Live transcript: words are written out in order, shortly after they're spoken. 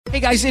Hey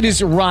guys, it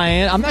is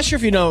Ryan. I'm not sure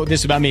if you know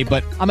this about me,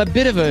 but I'm a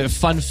bit of a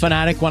fun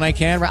fanatic when I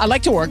can. I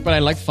like to work, but I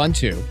like fun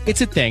too.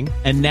 It's a thing.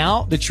 And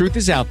now the truth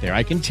is out there.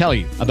 I can tell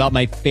you about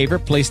my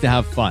favorite place to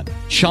have fun.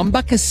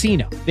 Chumba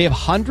Casino. They have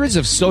hundreds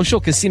of social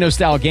casino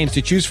style games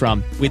to choose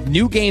from with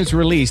new games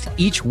released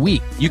each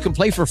week. You can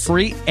play for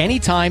free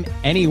anytime,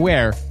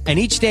 anywhere. And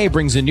each day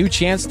brings a new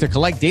chance to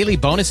collect daily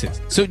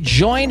bonuses. So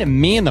join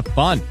me in the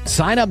fun.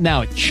 Sign up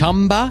now at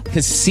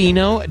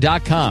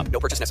ChumbaCasino.com. No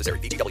purchase necessary.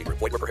 VGW.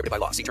 Void where prohibited by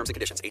law. See terms and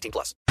conditions.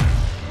 18+.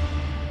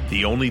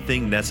 The only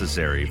thing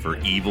necessary for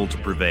evil to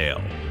prevail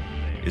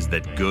is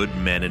that good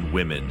men and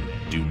women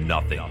do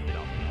nothing.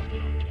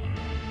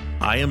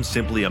 I am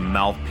simply a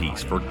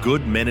mouthpiece for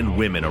good men and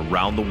women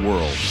around the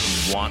world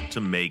who want to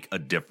make a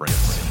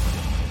difference.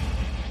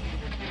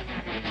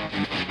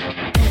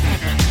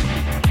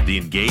 The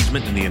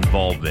engagement and the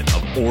involvement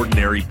of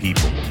ordinary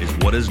people is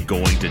what is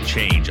going to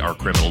change our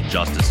criminal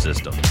justice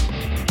system.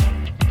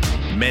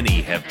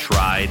 Many have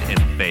tried and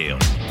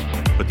failed,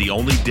 but the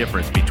only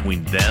difference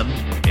between them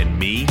and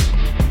me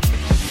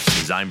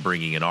is I'm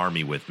bringing an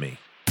army with me.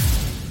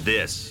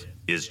 This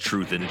is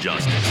Truth and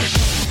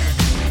Justice.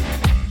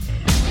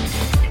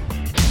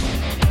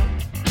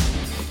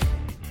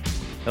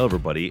 Hello,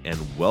 everybody, and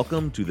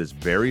welcome to this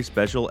very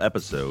special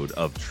episode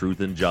of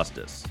Truth and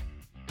Justice.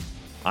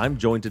 I'm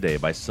joined today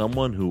by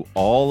someone who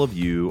all of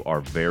you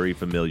are very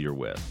familiar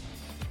with.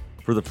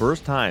 For the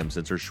first time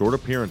since her short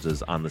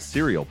appearances on the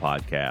Serial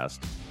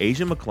podcast,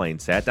 Asia McClain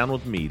sat down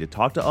with me to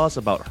talk to us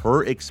about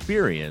her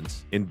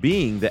experience in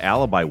being the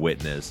alibi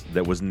witness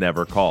that was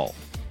never called.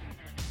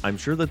 I'm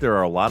sure that there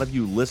are a lot of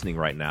you listening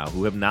right now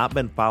who have not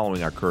been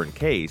following our current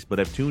case, but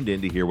have tuned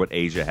in to hear what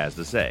Asia has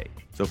to say.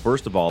 So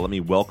first of all, let me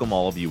welcome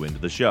all of you into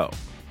the show.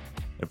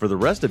 And for the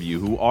rest of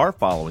you who are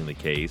following the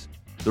case,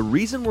 the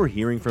reason we're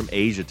hearing from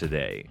Asia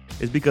today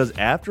is because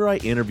after I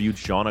interviewed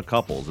Shawna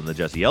Cupples in the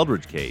Jesse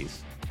Eldridge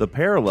case, the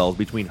parallels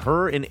between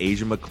her and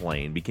Asia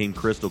McClain became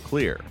crystal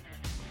clear.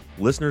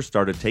 Listeners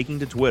started taking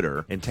to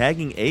Twitter and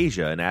tagging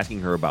Asia and asking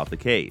her about the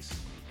case.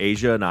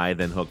 Asia and I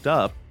then hooked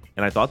up,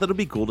 and I thought that it would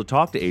be cool to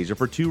talk to Asia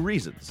for two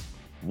reasons.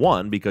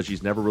 One, because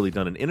she's never really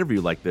done an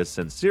interview like this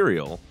since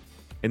Serial,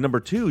 and number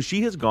two,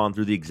 she has gone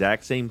through the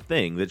exact same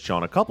thing that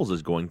Shawna Cupples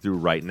is going through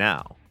right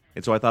now.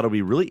 And so I thought it would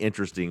be really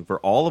interesting for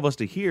all of us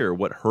to hear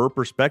what her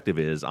perspective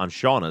is on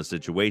Shawna's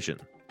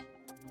situation.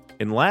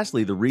 And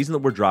lastly, the reason that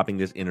we're dropping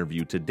this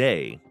interview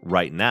today,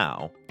 right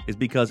now, is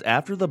because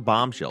after the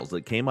bombshells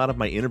that came out of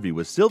my interview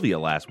with Sylvia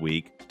last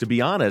week, to be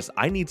honest,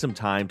 I need some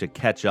time to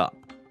catch up.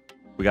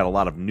 We got a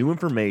lot of new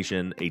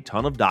information, a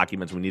ton of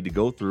documents we need to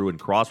go through and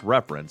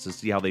cross-reference to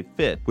see how they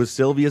fit with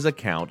Sylvia's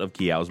account of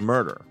Kiao's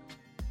murder.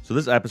 So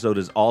this episode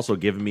is also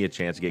giving me a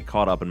chance to get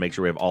caught up and make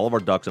sure we have all of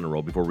our ducks in a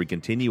row before we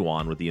continue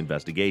on with the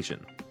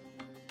investigation.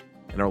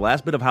 And our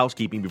last bit of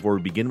housekeeping before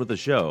we begin with the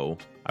show,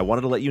 I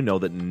wanted to let you know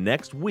that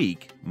next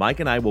week, Mike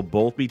and I will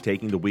both be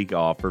taking the week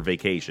off for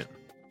vacation.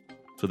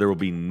 So there will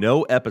be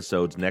no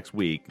episodes next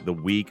week, the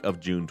week of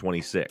June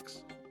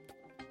 26th.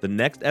 The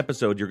next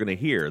episode you're going to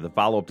hear, the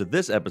follow-up to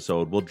this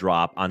episode, will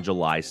drop on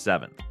July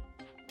 7th.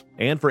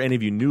 And for any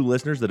of you new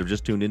listeners that have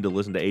just tuned in to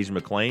listen to Asia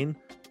McClain,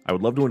 I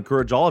would love to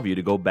encourage all of you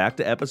to go back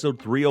to episode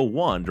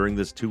 301 during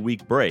this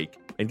 2-week break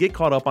and get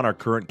caught up on our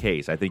current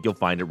case. I think you'll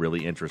find it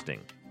really interesting.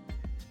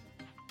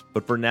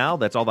 But for now,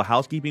 that's all the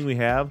housekeeping we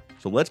have,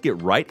 so let's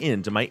get right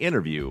into my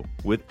interview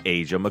with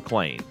Asia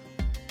McClain.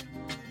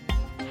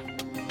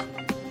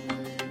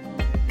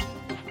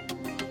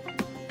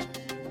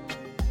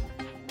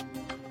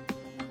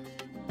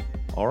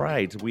 All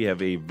right, we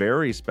have a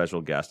very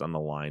special guest on the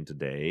line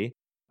today.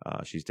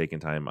 She's taken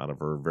time out of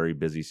her very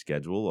busy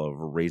schedule of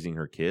raising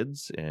her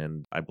kids,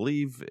 and I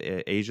believe,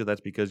 Asia,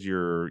 that's because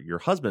your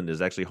husband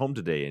is actually home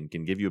today and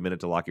can give you a minute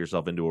to lock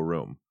yourself into a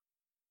room.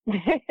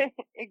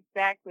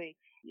 Exactly.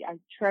 I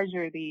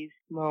treasure these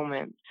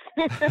moments.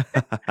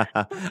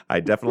 I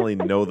definitely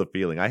know the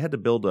feeling. I had to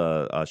build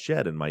a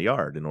shed in my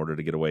yard in order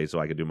to get away so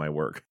I could do my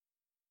work.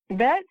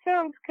 That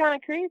sounds kind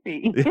of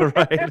creepy.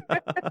 Right?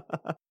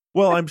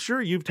 Well, I'm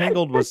sure you've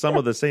tangled with some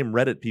of the same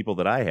Reddit people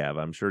that I have.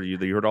 I'm sure you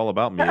heard all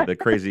about me, the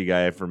crazy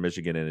guy from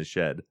Michigan in his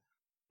shed.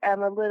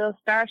 I'm a little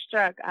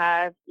starstruck.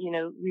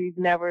 We've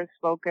never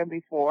spoken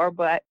before,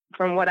 but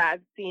from what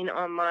I've seen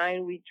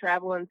online, we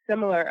travel in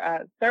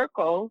similar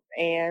circles,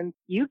 and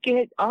you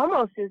get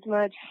almost as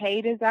much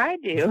hate as I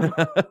do.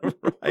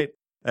 Right.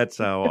 That's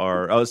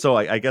how so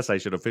I guess I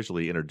should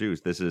officially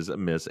introduce. This is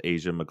Miss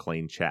Asia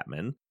McClain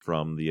Chapman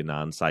from the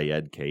Adnan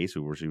Syed case,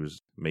 where she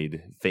was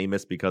made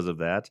famous because of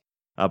that.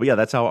 But yeah,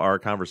 that's how our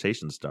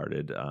conversation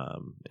started.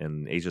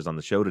 And Asia's on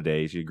the show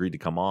today. She agreed to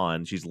come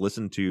on. She's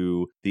listened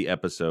to the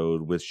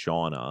episode with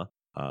Shawna.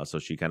 So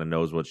she kind of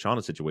knows what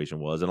Shawna's situation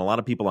was. And a lot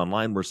of people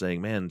online were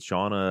saying, man,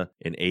 Shawna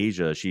and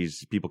Asia,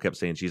 people kept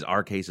saying she's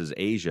our case's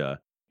Asia.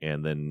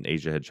 And then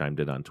Asia had chimed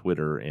in on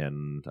Twitter,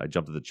 and I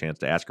jumped at the chance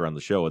to ask her on the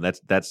show. And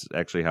that's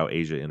actually how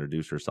Asia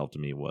introduced herself to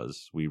me,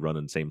 was we run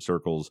in the same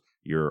circles.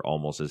 You're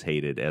almost as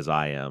hated as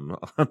I am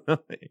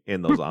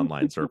in those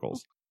online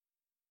circles.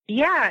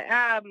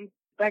 Yeah.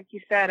 like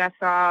you said,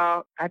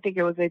 I think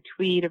it was a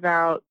tweet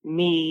about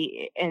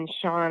me and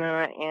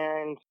Shawna,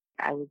 and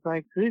I was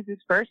like, who's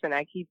this person?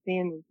 I keep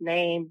seeing this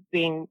name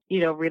being,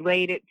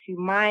 related to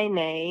my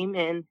name,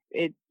 and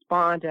it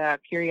spawned a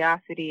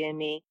curiosity in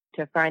me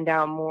to find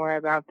out more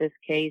about this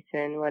case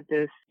and what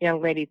this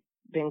young lady's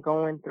been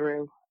going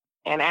through.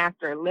 And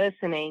after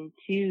listening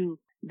to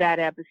that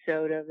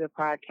episode of the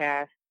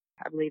podcast,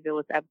 I believe it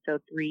was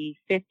episode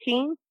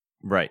 315.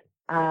 Right.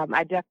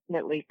 I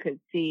definitely could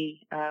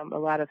see a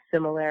lot of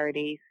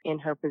similarities in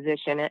her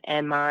position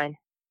and mine.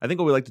 I think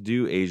what we like to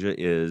do, Asia,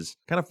 is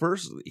kind of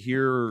first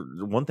hear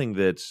one thing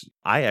that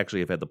I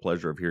actually have had the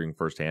pleasure of hearing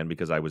firsthand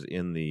because I was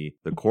in the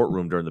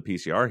courtroom during the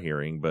PCR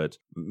hearing, but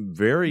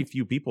very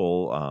few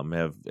people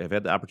have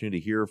had the opportunity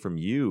to hear from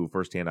you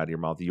firsthand out of your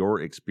mouth,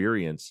 your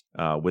experience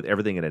with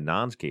everything in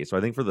Adnan's case. So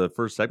I think for the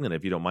first segment,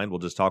 if you don't mind, we'll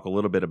just talk a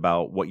little bit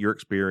about what your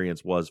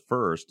experience was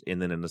first,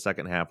 and then in the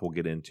second half, we'll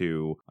get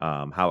into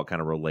how it kind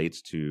of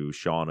relates to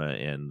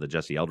Shawna and the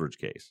Jesse Eldridge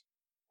case.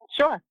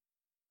 Sure.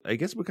 I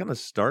guess we kind of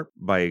start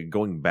by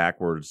going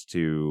backwards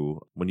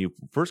to when you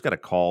first got a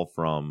call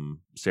from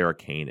Sarah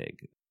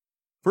Koenig.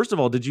 First of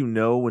all, did you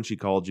know when she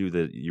called you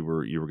that you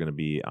were going to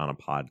be on a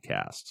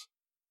podcast?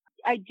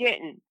 I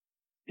didn't.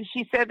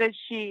 She said that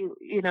she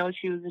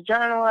was a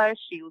journalist.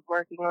 She was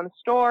working on a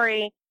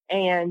story,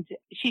 and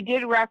she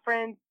did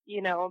reference,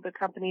 the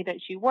company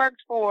that she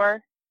worked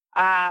for.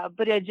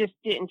 But it just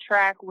didn't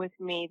track with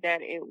me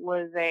that it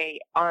was a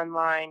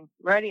online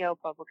radio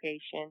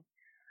publication.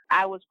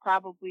 I was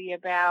probably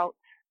about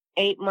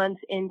 8 months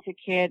into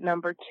kid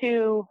number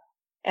 2,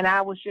 and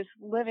I was just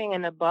living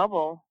in a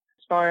bubble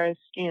as far as,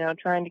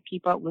 trying to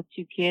keep up with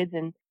 2 kids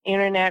and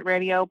internet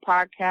radio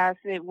podcasts.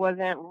 It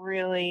wasn't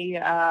really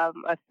a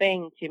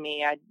thing to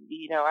me. I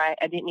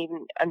didn't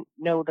even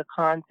know the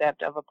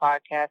concept of a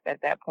podcast at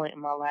that point in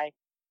my life.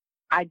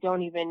 I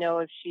don't even know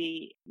if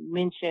she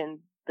mentioned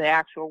the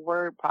actual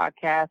word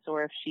podcast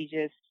or if she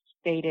just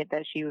stated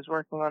that she was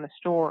working on a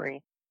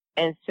story.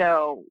 And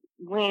so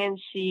when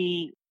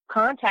she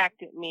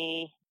contacted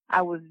me,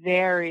 I was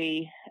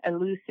very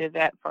elusive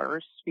at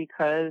first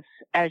because,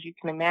 as you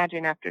can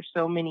imagine, after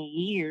so many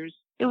years,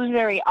 it was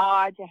very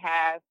odd to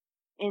have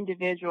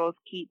individuals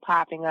keep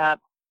popping up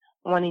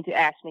wanting to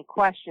ask me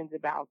questions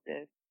about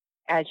this.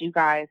 As you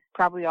guys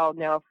probably all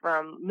know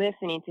from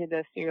listening to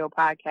the Serial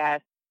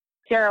podcast,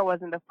 Sarah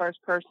wasn't the first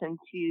person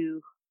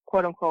to,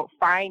 quote unquote,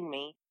 find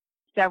me.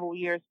 Several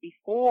years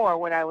before,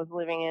 when I was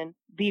living in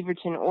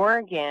Beaverton,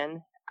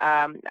 Oregon,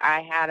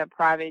 I had a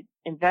private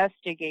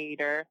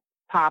investigator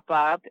pop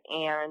up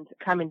and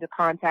come into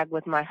contact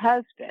with my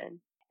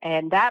husband.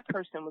 And that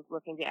person was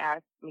looking to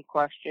ask me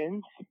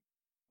questions.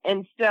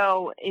 And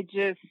so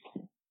it's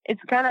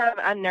kind of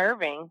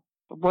unnerving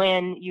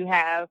when you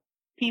have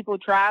people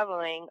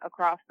traveling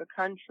across the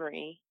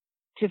country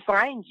to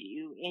find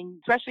you, and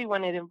especially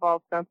when it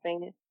involves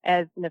something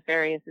as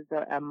nefarious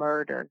as a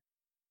murder.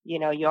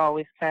 You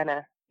always kind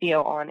of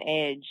feel on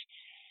edge.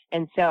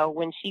 And so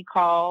when she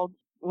called,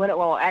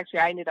 actually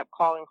I ended up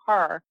calling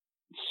her.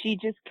 She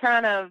just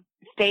kind of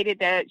stated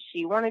that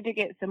she wanted to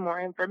get some more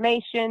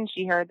information.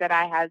 She heard that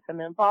I had some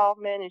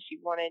involvement and she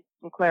wanted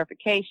some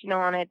clarification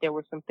on it. There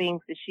were some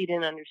things that she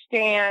didn't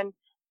understand,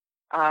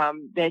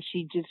 that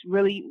she just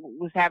really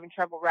was having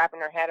trouble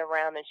wrapping her head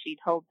around, and she'd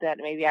hoped that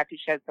maybe I could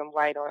shed some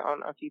light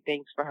on a few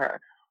things for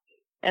her.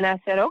 And I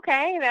said,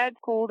 okay, that's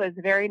cool. That's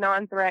a very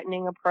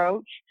non-threatening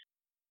approach,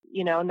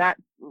 not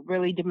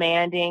really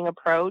demanding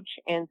approach.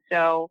 And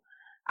so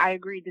I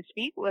agreed to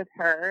speak with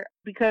her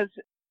because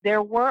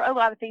there were a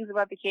lot of things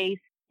about the case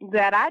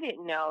that I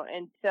didn't know.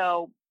 And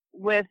so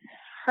with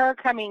her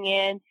coming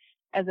in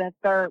as a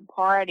third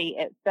party,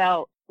 it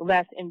felt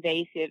less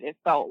invasive. It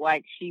felt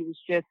like she was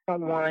just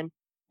someone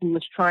who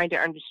was trying to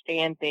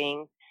understand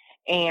things.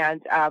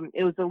 And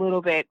it was a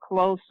little bit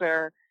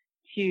closer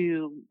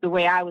to the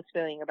way I was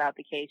feeling about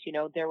the case.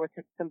 There were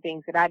some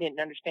things that I didn't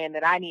understand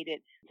that I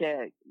needed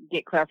to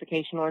get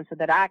clarification on so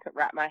that I could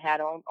wrap my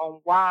head on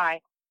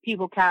why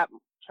people kept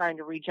trying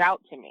to reach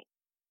out to me.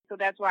 So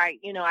that's why,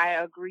 I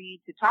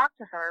agreed to talk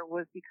to her,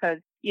 was because,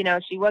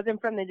 she wasn't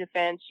from the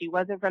defense. She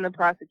wasn't from the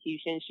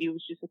prosecution. She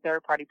was just a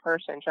third party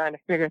person trying to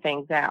figure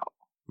things out.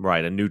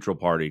 Right. A neutral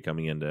party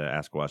coming in to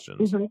ask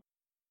questions. Mm-hmm.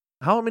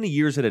 How many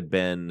years had it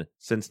been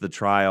since the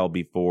trial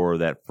before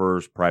that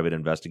first private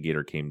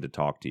investigator came to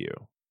talk to you?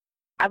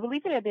 I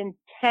believe it had been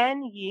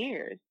 10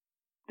 years.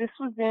 This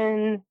was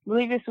in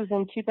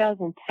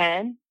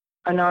 2010.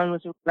 Adnan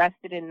was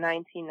arrested in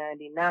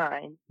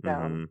 1999.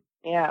 So,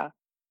 yeah.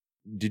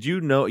 Did you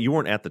know, you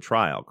weren't at the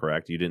trial,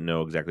 correct? You didn't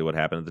know exactly what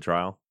happened at the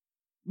trial?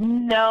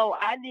 No,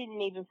 I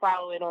didn't even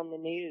follow it on the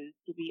news,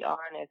 to be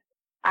honest.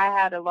 I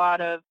had a lot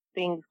of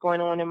things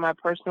going on in my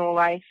personal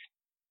life.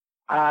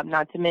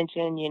 Not to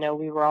mention,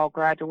 we were all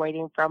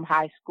graduating from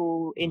high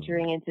school,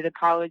 entering into the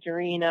college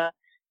arena,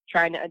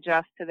 trying to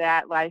adjust to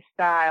that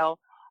lifestyle.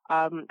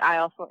 I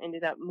also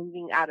ended up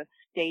moving out of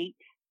state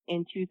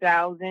in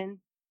 2000.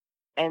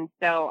 And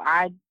so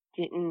I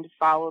didn't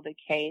follow the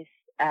case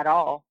at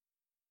all.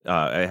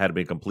 It had to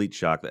be a complete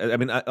shock. I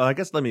mean, I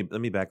guess let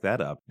me back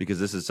that up, because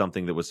this is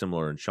something that was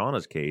similar in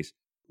Shawna's case.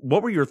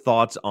 What were your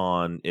thoughts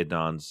on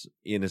Adnan's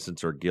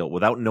innocence or guilt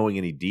without knowing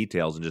any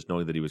details and just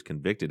knowing that he was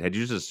convicted? Had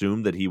you just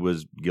assumed that he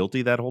was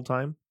guilty that whole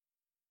time?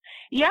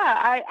 Yeah,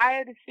 I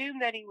had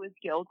assumed that he was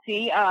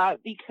guilty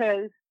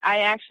because I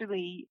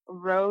actually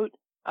wrote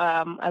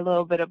a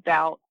little bit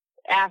about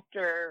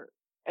after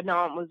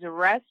Adnan was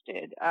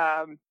arrested.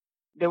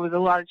 There was a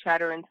lot of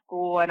chatter in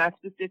school, and I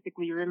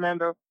specifically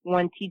remember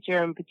one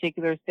teacher in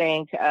particular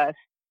saying to us,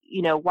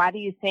 you know, why do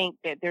you think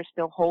that they're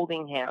still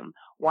holding him?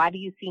 Why do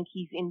you think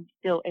he's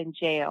still in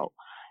jail?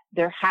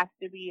 There has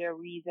to be a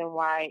reason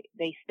why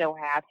they still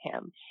have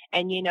him.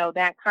 And, you know,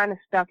 that kind of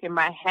stuck in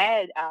my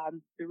head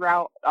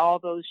throughout all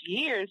those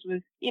years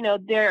was, you know,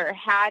 there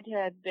had to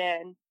have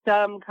been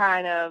some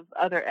kind of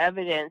other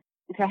evidence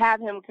to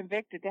have him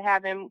convicted, to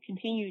have him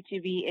continue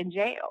to be in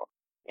jail.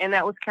 And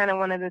that was kind of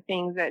one of the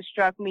things that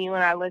struck me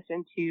when I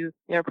listened to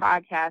their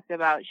podcast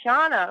about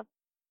Shawna.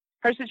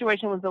 Her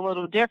situation was a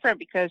little different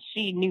because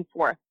she knew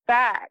for a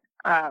fact,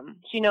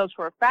 she knows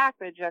for a fact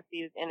that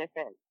Jesse is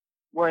innocent.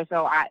 Whereas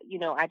though I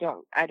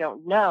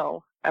don't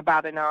know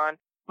about Adnan,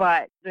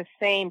 but the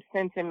same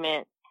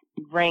sentiment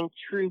rang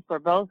true for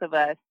both of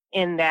us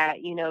in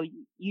that, you know,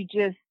 you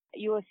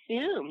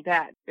assume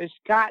that there's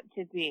got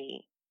to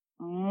be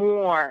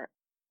more,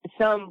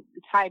 some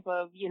type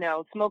of, you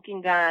know,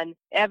 smoking gun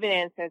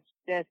evidence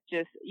that's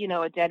just, you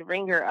know, a dead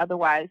ringer.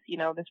 Otherwise, you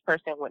know, this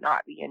person would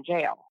not be in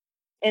jail.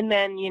 And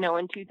then, you know,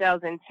 in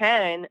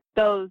 2010,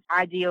 those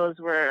ideals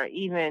were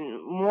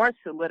even more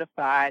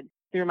solidified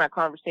through my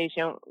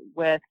conversation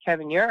with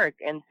Kevin Urick.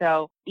 And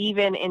so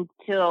even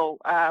until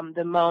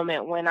the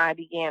moment when I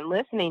began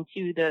listening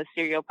to the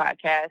Serial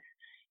podcast,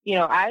 you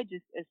know, I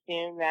just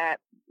assumed that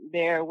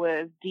there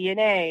was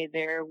DNA,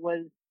 there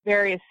was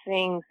various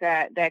things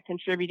that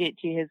contributed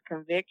to his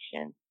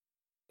conviction.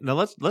 Now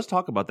let's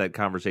talk about that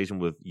conversation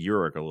with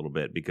Urick a little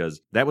bit,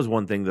 because that was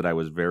one thing that I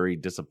was very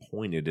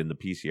disappointed in the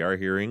PCR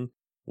hearing,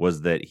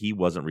 was that he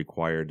wasn't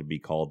required to be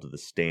called to the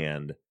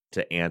stand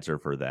to answer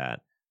for that.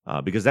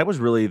 Because that was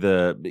really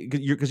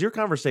because your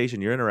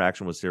conversation, your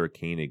interaction with Sarah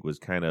Koenig was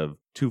kind of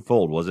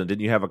twofold, wasn't it?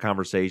 Didn't you have a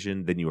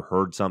conversation, then you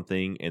heard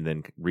something, and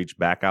then reached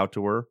back out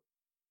to her?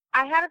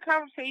 I had a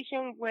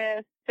conversation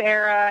with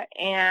Sarah,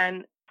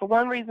 and for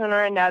one reason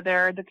or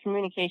another, the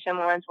communication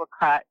lines were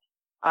cut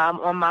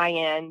on my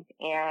end,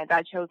 and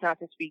I chose not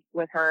to speak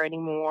with her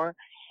anymore.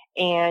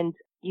 And,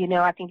 you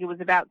know, I think it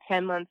was about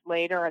 10 months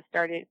later, I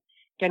started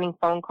getting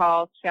phone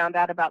calls, found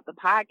out about the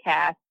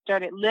podcast,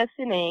 started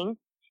listening,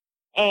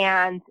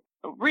 and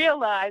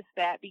realized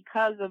that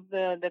because of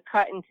the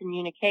cut in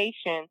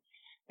communication,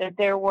 that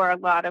there were a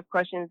lot of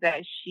questions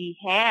that she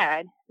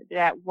had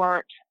that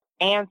weren't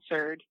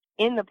answered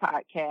in the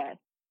podcast.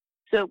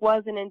 So it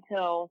wasn't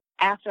until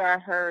after I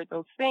heard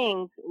those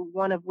things,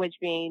 one of which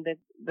being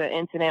the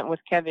incident with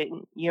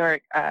Kevin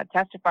Urick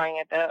testifying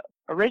at the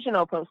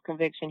original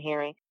post-conviction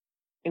hearing,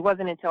 it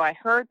wasn't until I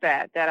heard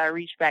that I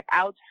reached back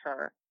out to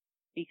her,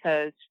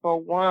 because for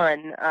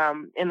one,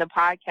 in the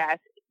podcast,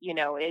 you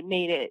know, it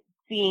made it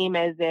seem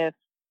as if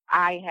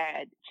I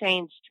had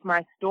changed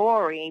my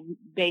story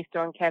based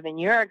on Kevin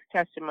Urick's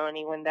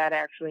testimony, when that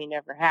actually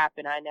never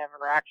happened. I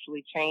never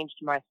actually changed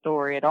my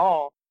story at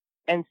all.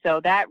 And so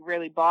that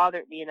really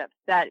bothered me and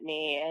upset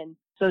me. And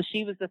so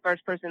she was the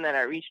first person that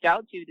I reached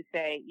out to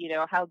say, you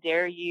know, how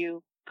dare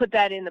you put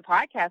that in the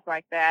podcast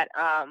like that?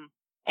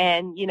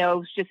 And, you know, it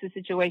was just a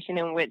situation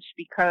in which,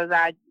 because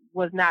I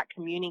was not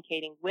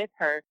communicating with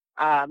her,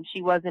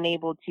 she wasn't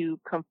able to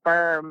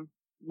confirm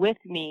with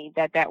me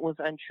that was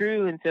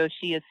untrue. And so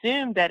she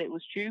assumed that it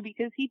was true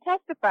because he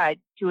testified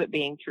to it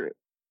being true.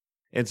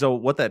 And so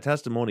what that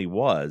testimony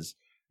was,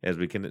 as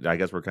I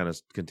guess we're kind of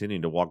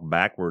continuing to walk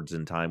backwards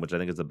in time, which I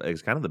think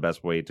is kind of the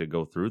best way to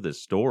go through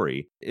this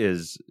story,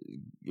 is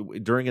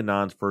during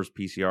Adnan's first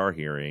PCR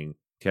hearing,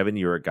 Kevin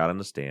Urick got on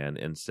the stand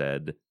and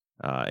said,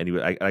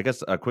 I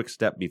guess a quick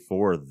step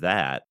before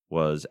that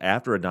was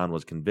after Adnan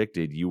was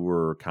convicted, you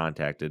were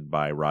contacted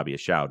by Rabia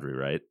Chaudhry,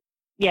 right?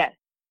 Yes.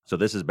 So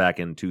this is back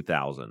in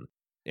 2000.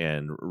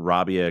 And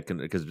Rabia,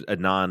 because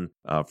Adnan,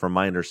 from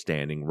my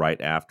understanding, right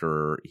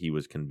after he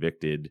was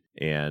convicted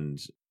and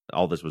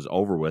all this was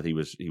over with, he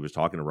was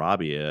talking to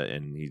Rabia,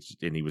 and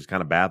he was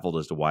kind of baffled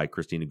as to why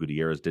Cristina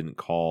Gutierrez didn't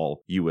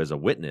call you as a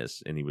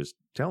witness. And he was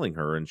telling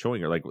her and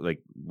showing her, like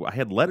I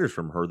had letters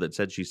from her that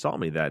said she saw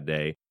me that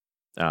day.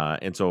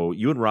 And so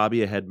you and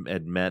Rabia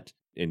had met,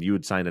 and you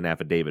had signed an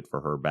affidavit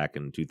for her back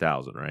in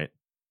 2000, right?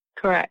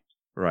 Correct.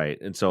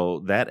 Right. And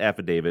so that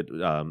affidavit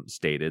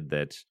stated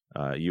that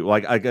you,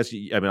 like, I guess,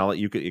 I'll let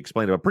you could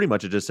explain it, but pretty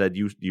much it just said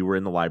you were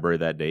in the library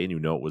that day, and you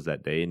know it was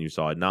that day, and you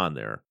saw Adnan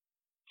there.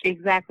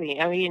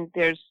 Exactly. I mean,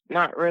 there's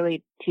not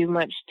really too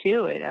much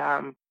to it.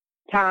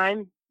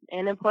 Time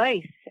and a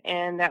place,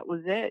 and that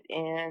was it.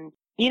 And,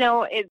 you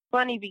know, it's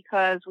funny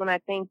because when I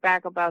think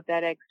back about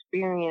that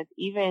experience,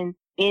 even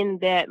in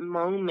that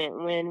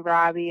moment when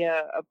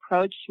Rabia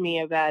approached me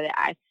about it,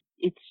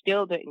 it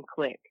still didn't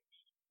click.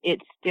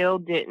 It still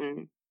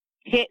didn't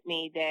hit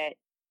me that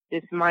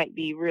this might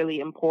be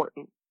really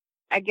important.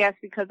 I guess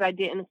because I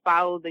didn't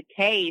follow the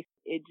case,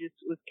 it just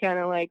was kind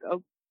of like,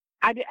 oh,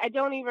 I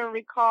don't even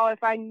recall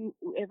if I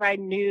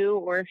knew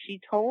or if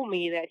she told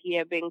me that he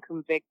had been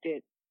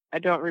convicted. I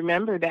don't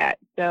remember that.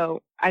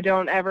 So I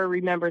don't ever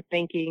remember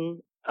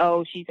thinking,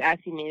 oh, she's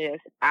asking me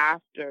this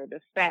after the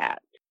fact.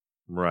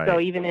 Right.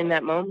 So even in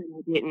that moment,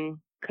 I didn't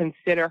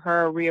consider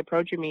her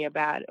approaching me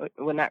about it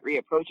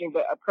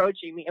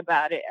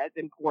as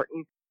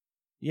important.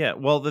 Yeah,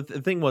 well, the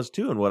thing was,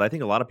 too, and what I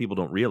think a lot of people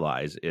don't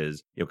realize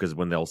is, because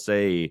when they'll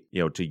say,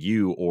 to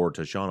you or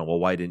to Shawna, well,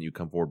 why didn't you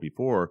come forward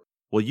before?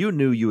 Well, you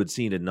knew you had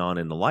seen Adnan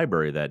in the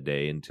library that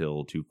day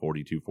until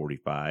 2:40,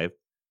 2:45.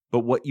 But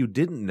what you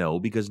didn't know,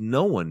 because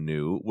no one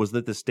knew, was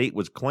that the state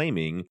was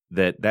claiming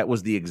that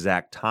was the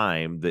exact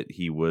time that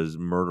he was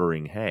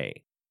murdering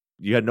Hay.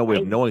 You had no way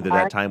of knowing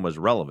that time was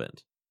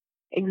relevant.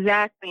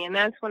 Exactly, and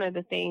that's one of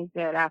the things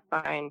that I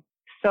find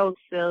so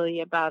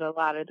silly about a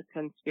lot of the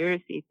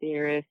conspiracy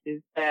theorists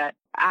is that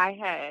I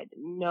had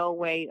no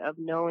way of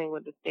knowing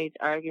what the state's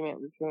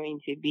argument was going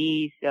to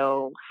be.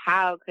 So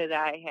how could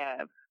I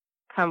have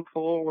come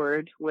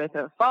forward with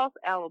a false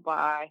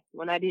alibi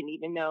when I didn't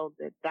even know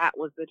that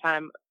was the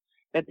time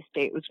that the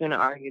state was going to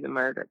argue the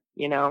murder,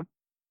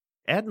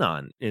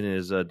 Adnan and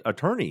his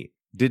attorney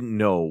didn't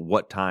know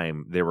what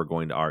time they were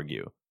going to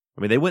argue.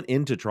 I mean, they went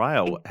into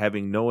trial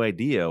having no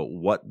idea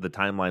what the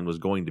timeline was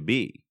going to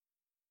be.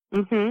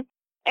 Mm-hmm.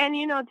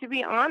 And, to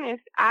be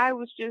honest, I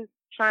was just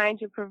trying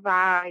to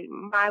provide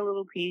my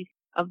little piece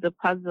of the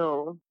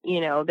puzzle,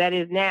 that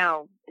is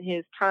now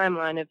his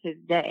timeline of his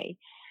day.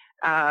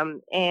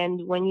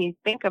 And when you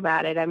think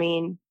about it, I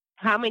mean,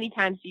 how many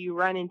times do you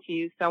run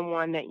into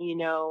someone that you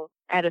know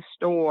at a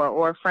store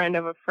or a friend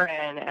of a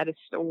friend at a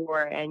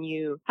store and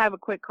you have a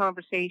quick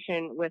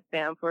conversation with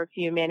them for a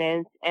few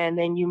minutes and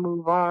then you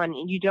move on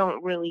and you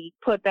don't really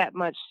put that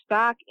much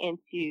stock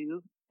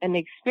into an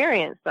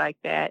experience like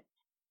that.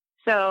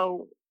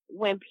 So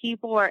when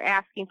people are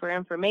asking for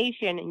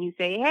information and you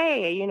say,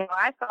 hey,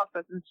 I saw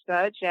such and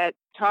such at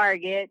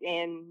Target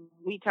and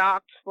we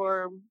talked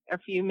for a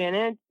few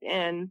minutes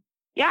and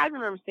yeah, I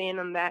remember seeing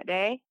them that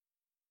day.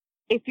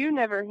 If you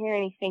never hear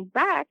anything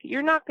back,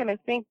 you're not going to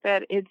think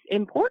that it's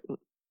important.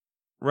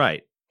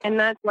 Right. And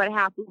that's what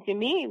happened to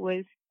me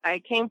was I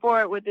came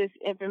forward with this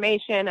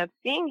information of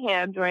seeing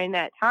him during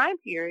that time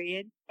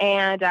period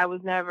and I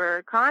was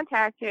never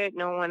contacted.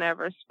 No one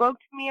ever spoke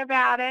to me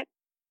about it.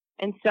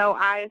 And so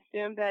I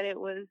assumed that it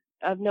was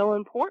of no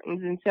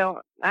importance. And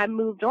so I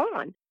moved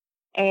on.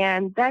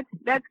 And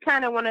that's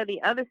kind of one of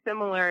the other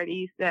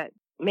similarities that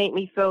make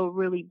me feel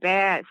really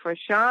bad for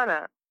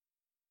Shawna,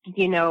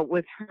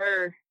 with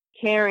her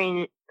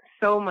carrying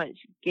so much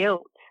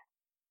guilt.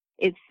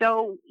 It's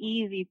so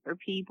easy for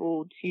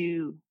people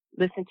to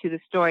listen to the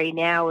story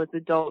now as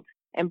adults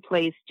and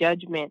place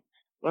judgment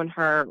on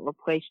her or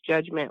place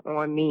judgment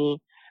on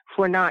me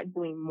for not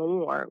doing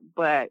more.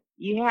 But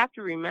you have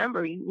to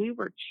remember, we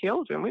were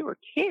children. We were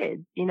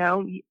kids,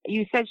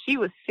 You said she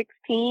was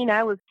 16.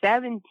 I was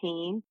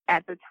 17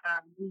 at the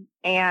time.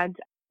 And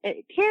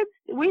kids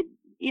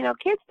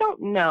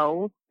don't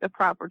know the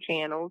proper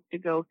channels to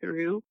go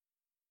through.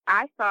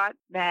 I thought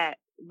that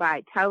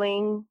by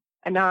telling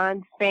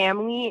Adnan's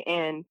family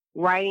and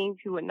writing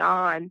to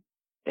Adnan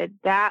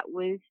that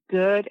was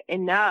good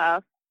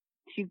enough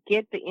to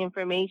get the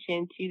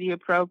information to the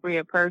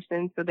appropriate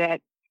person so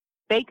that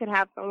they could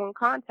have someone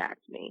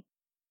contact me.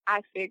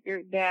 I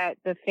figured that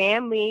the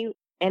family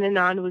and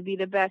Adnan would be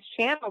the best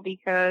channel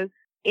because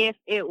if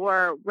it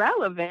were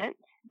relevant,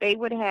 they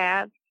would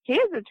have his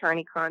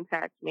attorney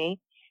contact me.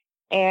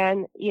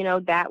 And,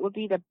 that would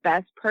be the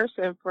best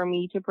person for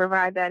me to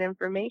provide that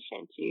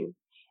information to.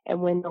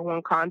 And when no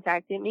one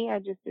contacted me, I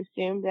just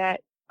assumed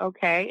that,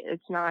 okay,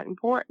 it's not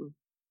important.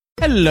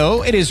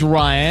 Hello, it is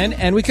Ryan,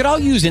 and we could all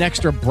use an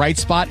extra bright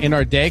spot in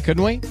our day,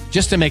 couldn't we?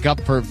 Just to make up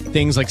for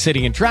things like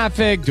sitting in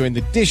traffic, doing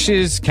the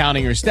dishes,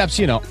 counting your steps,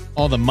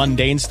 all the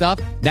mundane stuff.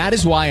 That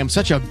is why I'm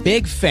such a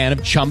big fan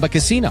of Chumba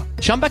Casino.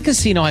 Chumba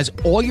Casino has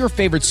all your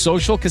favorite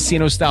social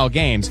casino-style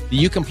games that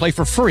you can play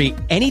for free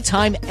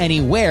anytime,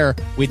 anywhere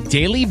with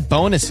daily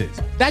bonuses.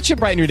 That should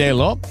brighten your day a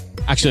little.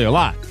 Actually, a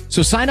lot.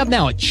 So sign up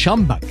now at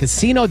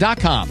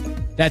ChumbaCasino.com.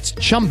 That's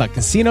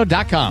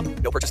ChumbaCasino.com.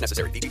 No purchase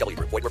necessary. VGW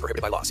Group. Void where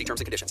prohibited by law. See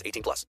terms and conditions.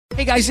 18+.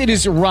 Hey guys, it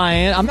is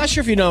Ryan. I'm not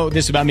sure if you know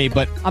this about me,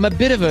 but I'm a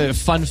bit of a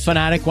fun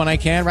fanatic when I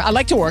can. I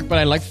like to work, but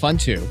I like fun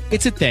too.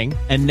 It's a thing.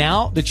 And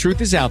now the truth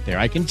is out there.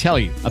 I can tell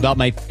you about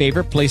my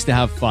favorite place to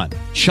have fun.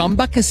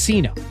 Chumba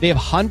Casino. They have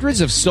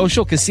hundreds of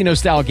social casino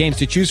style games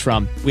to choose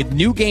from with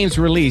new games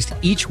released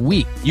each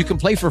week. You can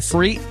play for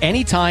free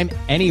anytime,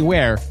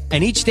 anywhere.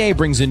 And each day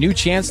brings a new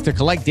chance to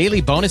collect daily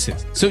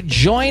bonuses. So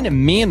join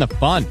me in the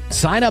fun.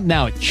 Sign up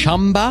now at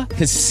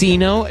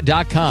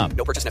ChumbaCasino.com.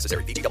 No purchase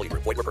necessary. VGW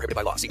Group. Void where prohibited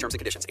by law. See terms and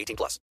conditions.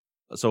 18+.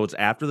 So it's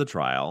after the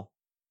trial.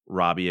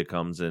 Rabia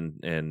comes in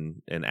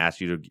and asks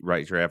you to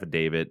write your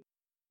affidavit.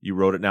 You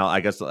wrote it. Now,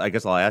 I guess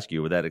I'll ask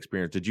you, with that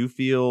experience, did you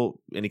feel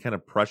any kind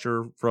of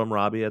pressure from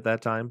Rabia at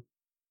that time?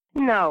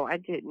 No, I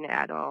didn't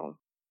at all.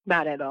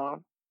 Not at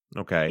all.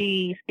 Okay.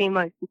 She seemed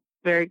like she was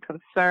very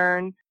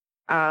concerned.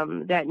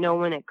 that no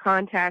one had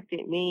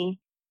contacted me.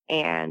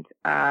 And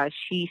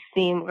she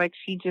seemed like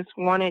she just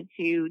wanted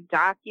to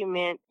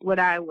document what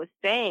I was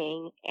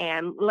saying.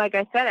 And like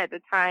I said, at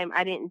the time,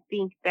 I didn't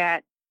think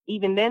that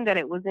even then that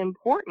it was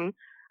important.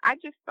 I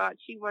just thought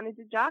she wanted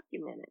to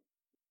document it.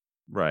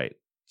 Right.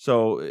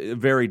 So a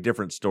very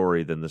different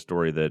story than the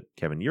story that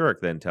Kevin Urich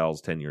then tells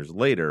 10 years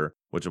later,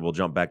 which we'll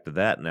jump back to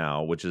that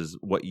now, which is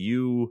what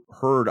you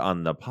heard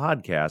on the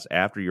podcast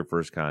after your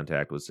first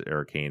contact with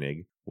Sarah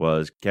Koenig,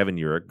 was Kevin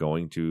Urich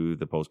going to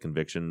the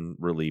post-conviction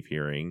relief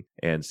hearing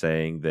and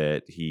saying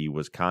that he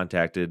was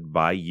contacted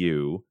by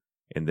you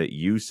and that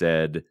you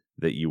said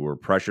that you were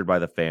pressured by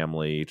the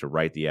family to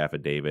write the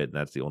affidavit, and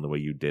that's the only way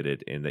you did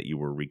it, and that you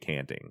were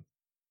recanting.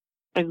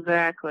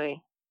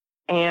 Exactly.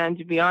 And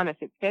to be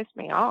honest, it pissed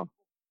me off.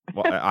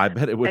 Well, I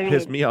bet it would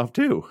piss me off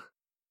too.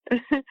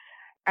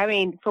 I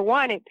mean, for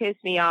one, it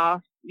pissed me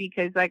off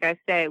because, like I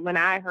said, when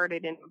I heard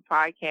it in the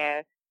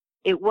podcast,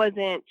 it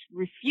wasn't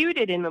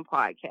refuted in the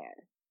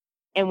podcast.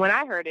 And when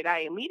I heard it,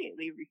 I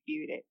immediately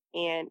refuted.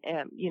 And,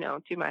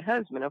 to my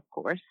husband, of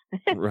course.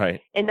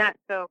 Right. And not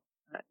so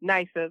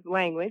nice of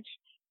language.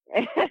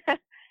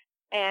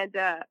 And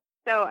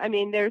so, I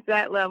mean, there's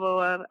that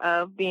level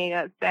of being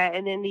upset.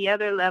 And then the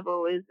other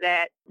level is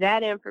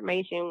that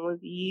information was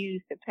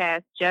used to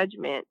pass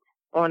judgment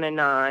on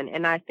Adnan.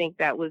 And I think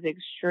that was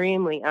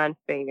extremely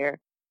unfair.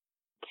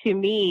 To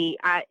me,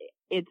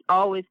 it's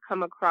always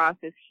come across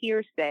as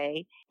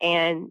hearsay.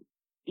 And,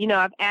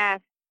 I've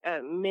asked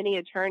many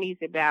attorneys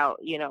about,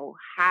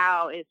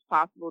 how it's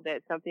possible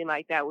that something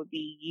like that would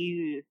be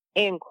used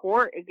in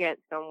court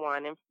against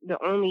someone. And the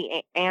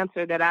only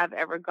answer that I've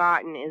ever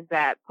gotten is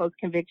that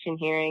post-conviction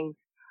hearings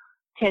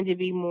tend to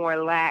be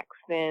more lax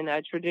than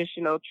a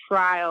traditional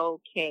trial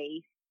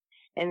case.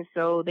 And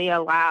so they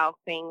allow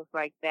things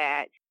like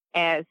that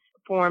as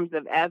forms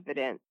of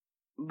evidence.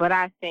 But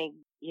I think,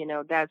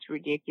 that's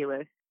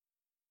ridiculous.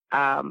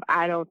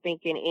 I don't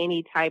think in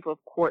any type of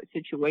court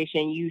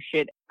situation you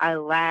should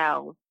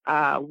allow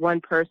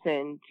one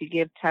person to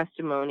give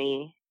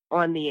testimony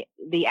on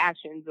the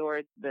actions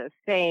or the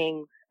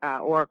sayings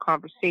or a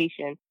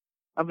conversation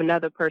of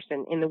another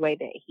person in the way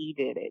that he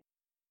did it.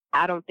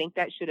 I don't think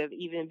that should have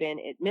even been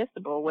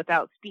admissible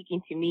without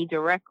speaking to me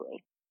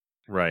directly.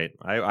 Right.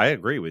 I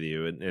agree with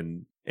you.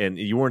 And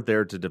you weren't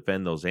there to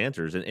defend those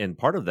answers. And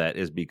part of that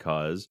is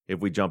because if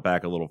we jump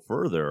back a little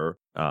further,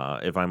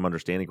 if I'm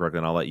understanding correctly,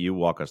 and I'll let you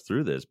walk us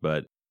through this,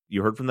 but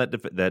you heard from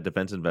that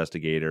defense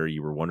investigator,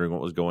 you were wondering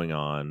what was going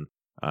on,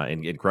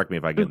 and correct me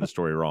if I get the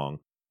story wrong,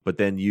 but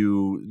then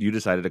you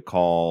decided to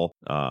call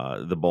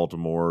the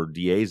Baltimore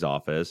DA's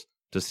office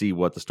to see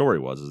what the story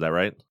was. Is that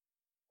right?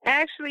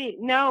 Actually,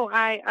 no.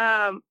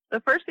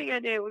 The first thing I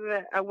did was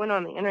that I went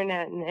on the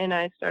internet and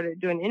I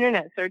started doing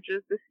internet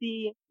searches to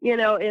see,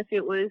 if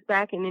it was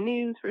back in the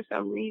news for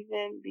some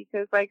reason,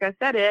 because like I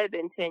said, it had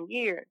been 10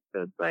 years.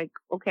 So it's like,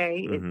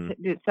 okay,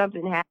 did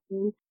something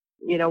happen?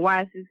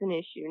 Why is this an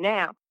issue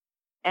now?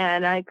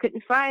 And I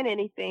couldn't find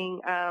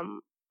anything.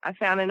 I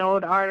found an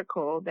old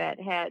article that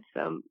had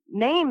some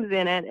names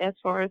in it as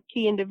far as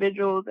key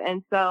individuals.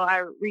 And so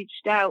I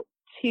reached out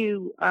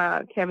to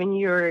Kevin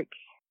Urich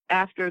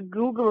after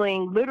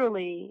Googling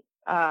literally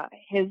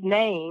his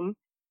name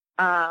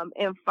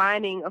and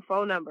finding a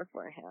phone number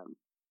for him.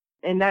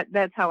 And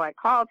that's how I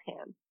called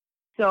him.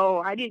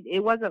 So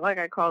it wasn't like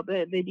I called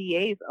the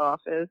DA's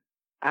office.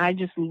 I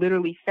just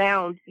literally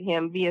found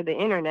him via the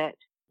internet.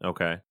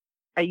 Okay.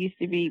 I used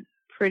to be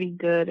pretty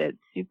good at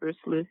super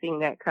sleuthing,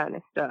 that kind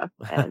of stuff.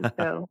 And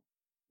so,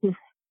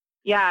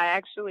 yeah, I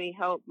actually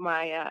helped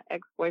my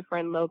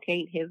ex-boyfriend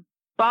locate his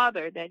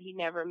father that he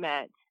never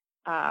met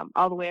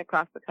all the way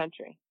across the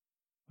country.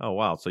 Oh,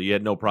 wow. So you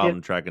had no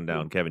problem tracking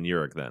down Kevin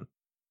Urich then?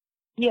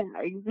 Yeah,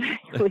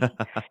 exactly.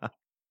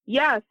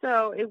 Yeah,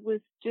 so it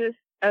was just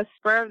a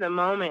spur of the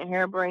moment,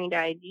 harebrained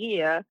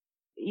idea,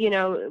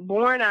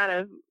 born out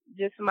of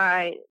just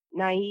my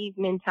naive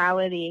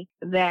mentality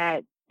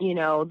that,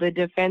 the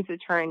defense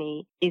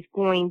attorney is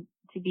going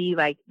to be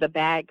like the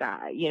bad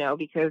guy,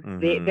 because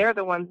they're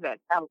the ones that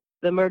help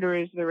the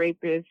murderers, the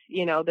rapists,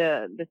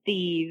 the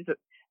thieves,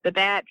 the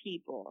bad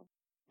people.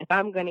 If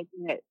I'm going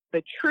to get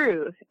the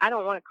truth, I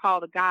don't want to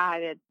call the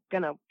guy that's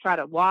going to try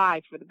to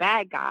lie for the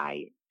bad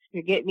guy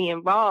to get me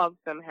involved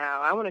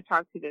somehow. I want to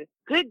talk to the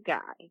good guy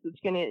who's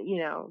going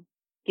to,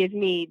 give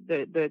me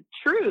the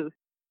truth.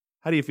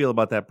 How do you feel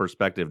about that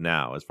perspective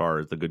now as far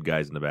as the good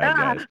guys and the bad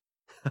guys?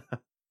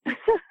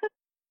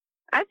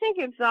 I think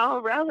it's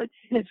all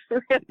relative,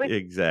 really.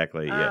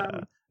 Exactly,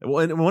 yeah.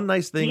 Well, and one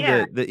nice thing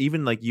that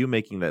even like you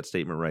making that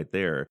statement right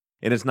there,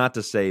 and it's not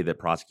to say that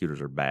prosecutors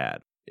are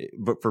bad,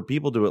 but for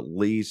people to at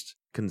least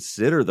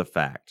consider the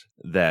fact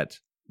that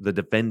the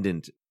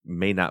defendant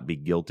may not be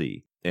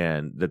guilty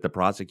and that the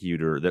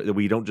prosecutor, that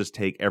we don't just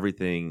take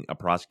everything a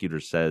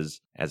prosecutor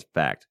says as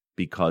fact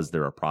because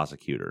they're a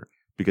prosecutor,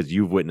 because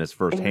you've witnessed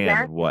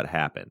firsthand what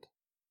happened.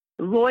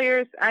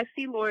 I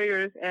see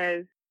lawyers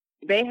as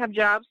they have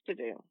jobs to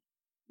do.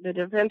 The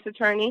defense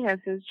attorney has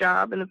his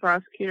job and the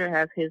prosecutor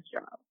has his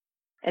job.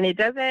 And it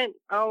doesn't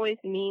always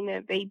mean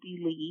that they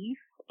believe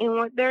in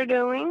what they're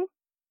doing,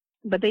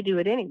 but they do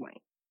it anyway.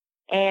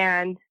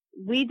 And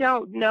we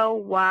don't know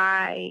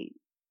why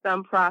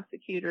some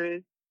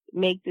prosecutors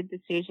make the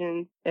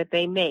decisions that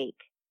they make.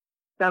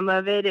 Some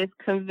of it is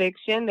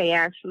conviction. They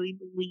actually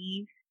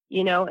believe,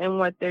 in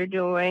what they're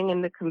doing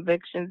and the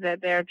convictions that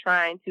they're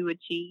trying to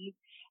achieve.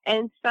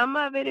 And some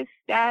of it is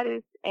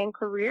status and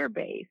career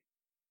based.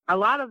 A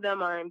lot of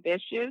them are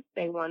ambitious.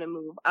 They want to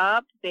move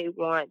up. They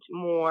want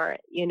more,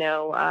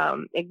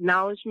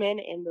 acknowledgement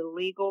in the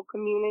legal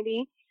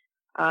community.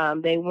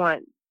 They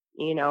want,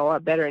 a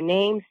better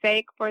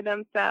namesake for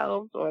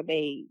themselves, or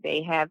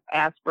they have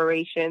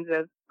aspirations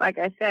of, like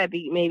I said,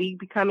 maybe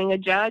becoming a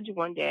judge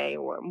one day,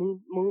 or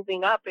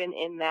moving up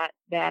in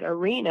that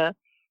arena.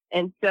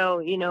 And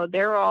so,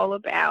 they're all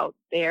about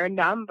their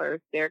numbers,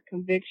 their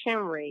conviction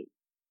rate.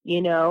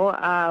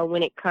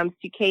 When it comes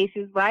to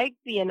cases like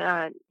the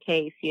Adnan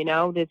case,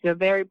 this is a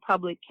very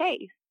public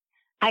case.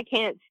 I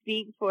can't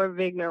speak for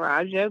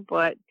Vignarajah,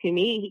 but to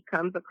me, he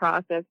comes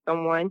across as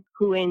someone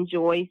who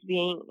enjoys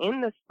being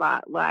in the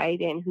spotlight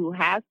and who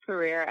has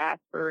career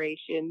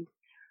aspirations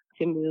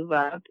to move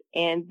up.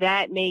 And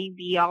that may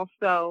be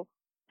also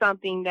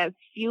something that's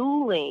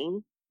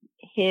fueling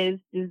his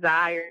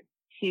desire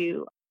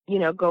to,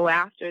 go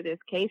after this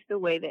case the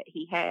way that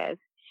he has.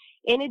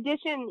 In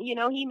addition,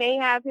 he may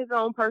have his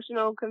own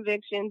personal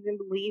convictions and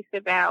beliefs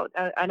about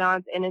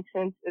Adnan's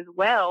innocence as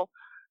well,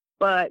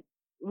 but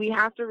we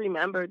have to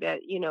remember that,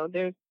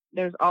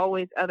 there's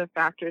always other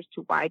factors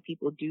to why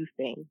people do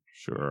things.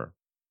 Sure.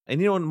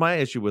 And, my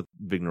issue with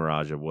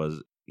Vignarajah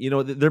was,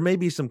 there may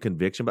be some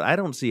conviction, but I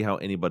don't see how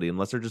anybody,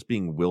 unless they're just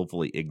being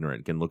willfully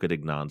ignorant, can look at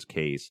Adnan's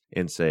case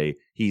and say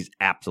he's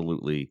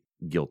absolutely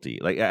guilty.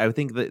 Like, I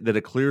think that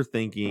a clear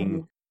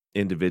thinking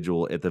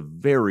individual, at the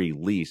very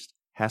least,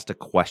 has to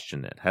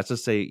question it, has to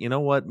say, you know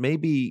what,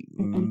 maybe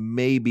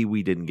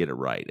we didn't get it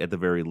right at the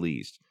very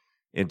least.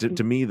 And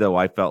to me, though,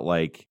 I felt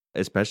like,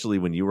 especially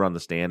when you were on the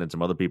stand and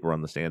some other people were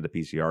on the stand at the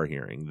PCR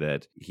hearing,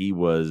 that he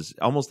was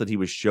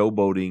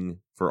showboating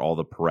for all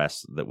the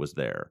press that was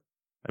there.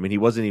 I mean, he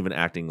wasn't even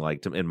acting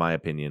like, in my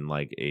opinion,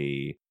 like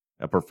a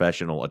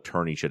professional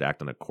attorney should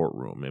act in a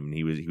courtroom. I mean,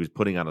 he was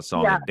putting on a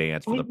song and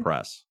dance for the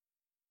press.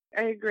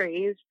 I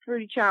agree. He's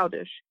pretty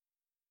childish.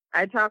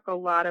 I talk a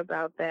lot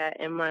about that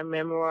in my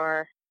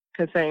memoir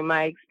concerning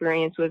my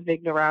experience with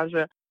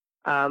Vignarajah.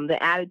 The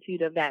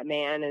attitude of that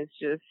man is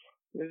just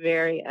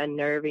very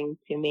unnerving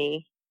to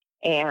me.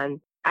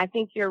 And I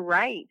think you're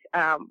right.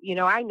 I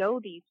know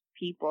these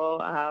people.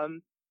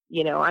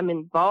 I'm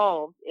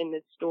involved in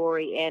this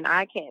story, and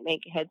I can't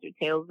make heads or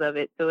tails of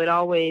it. So it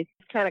always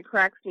kind of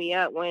cracks me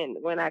up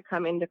when I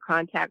come into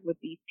contact with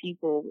these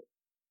people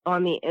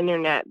on the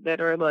internet that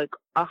are like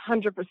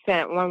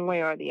 100% one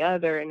way or the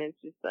other. And it's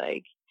just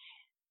like,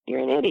 you're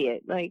an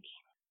idiot. Like,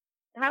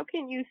 how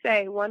can you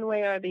say one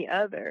way or the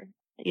other?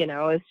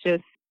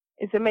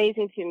 It's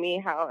amazing to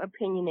me how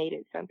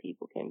opinionated some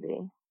people can be.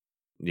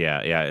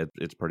 Yeah,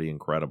 it's pretty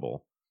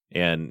incredible.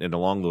 And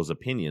along those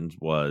opinions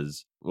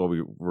was what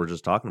we were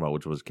just talking about,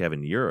 which was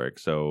Kevin Urich.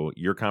 So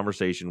your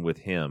conversation with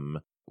him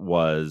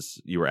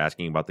was, you were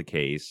asking about the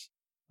case.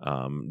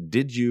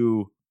 Did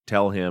you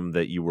tell him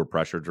that you were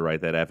pressured to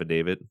write that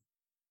affidavit?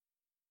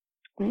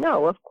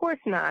 No, of course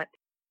not.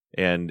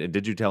 And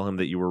did you tell him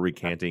that you were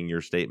recanting your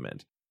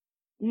statement?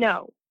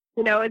 No.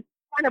 It's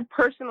kind of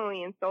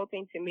personally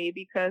insulting to me,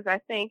 because I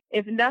think,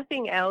 if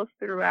nothing else,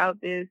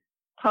 throughout this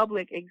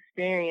public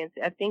experience,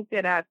 I think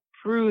that I've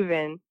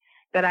proven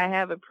that I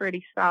have a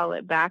pretty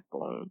solid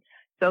backbone.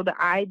 So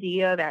the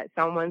idea that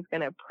someone's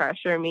going to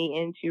pressure me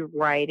into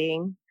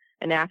writing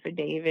an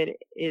affidavit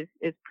is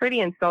pretty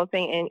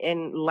insulting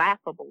and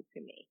laughable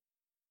to me.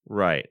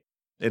 Right.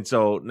 And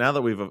so now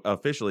that we've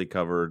officially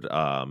covered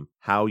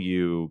how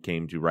you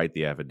came to write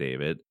the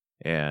affidavit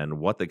and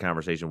what the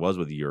conversation was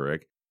with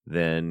Urich,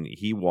 then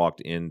he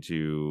walked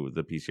into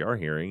the PCR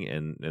hearing,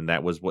 and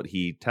that was what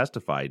he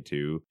testified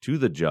to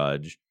the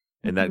judge.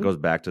 And that goes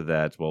back to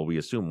that, well, we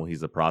assume, well,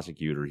 he's the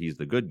prosecutor, he's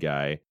the good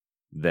guy,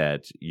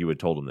 that you had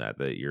told him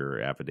that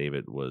your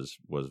affidavit was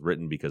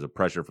written because of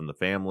pressure from the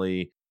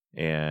family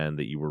and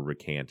that you were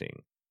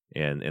recanting.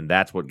 And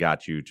that's what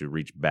got you to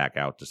reach back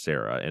out to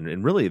Sarah.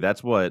 And really,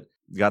 that's what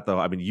got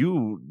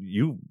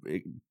you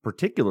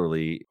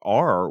particularly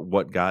are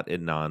what got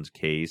Adnan's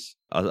case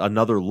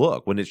another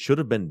look when it should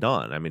have been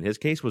done. I mean, his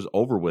case was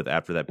over with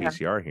after that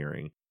PCR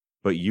hearing,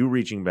 but you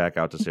reaching back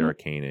out to Sarah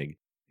Koenig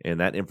and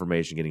that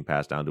information getting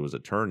passed down to his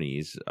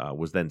attorneys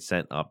was then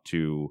sent up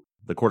to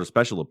the Court of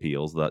Special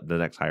Appeals, the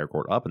next higher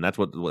court up, and that's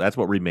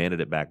what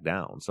remanded it back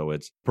down. So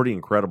it's pretty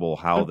incredible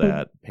how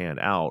that panned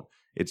out.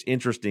 It's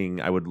interesting.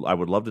 I would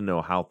love to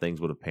know how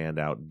things would have panned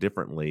out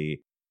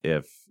differently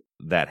if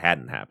that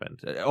hadn't happened.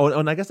 Oh,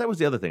 and I guess that was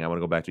the other thing. I want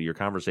to go back to your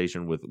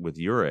conversation with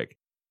Urich.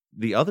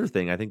 The other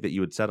thing I think that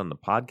you had said on the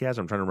podcast,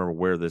 I'm trying to remember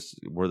where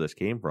this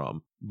came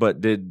from,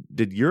 but did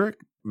Urich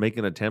make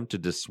an attempt to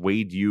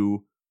dissuade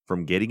you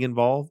from getting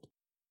involved?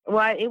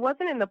 Well, it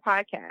wasn't in the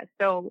podcast.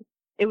 So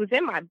it was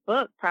in my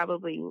book,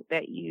 probably,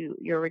 that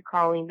you're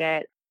recalling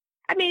that.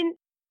 I mean,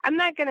 I'm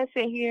not going to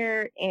sit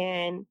here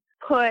and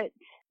put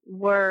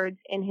words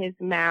in his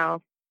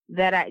mouth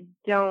that I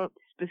don't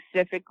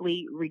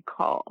specifically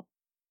recall.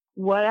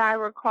 What I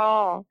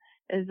recall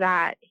is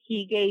that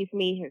he gave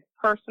me his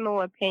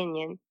personal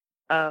opinion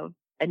of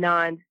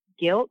Adnan's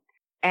guilt,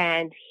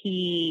 and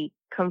he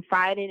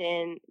confided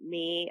in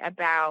me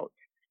about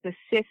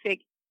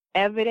specific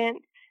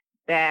evidence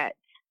that,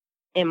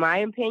 in my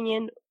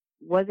opinion,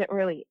 wasn't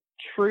really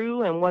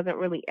true and wasn't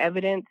really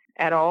evidence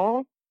at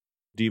all.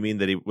 Do you mean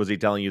that was he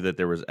telling you that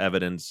there was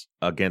evidence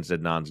against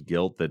Adnan's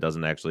guilt that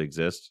doesn't actually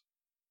exist?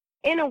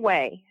 In a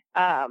way,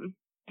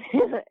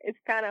 it's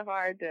kind of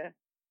hard to.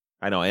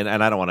 I know, and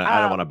I don't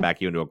want to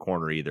back you into a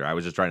corner either.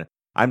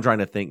 I'm trying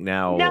to think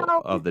now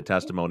of the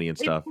testimony and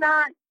stuff.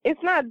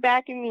 It's not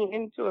backing me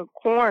into a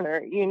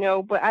corner,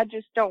 but I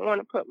just don't want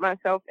to put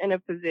myself in a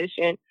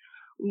position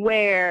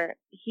where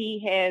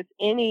he has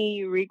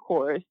any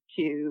recourse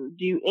to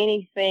do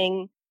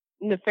anything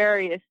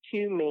nefarious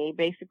to me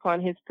based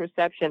upon his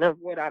perception of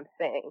what I'm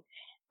saying.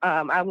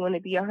 I want to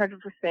be 100%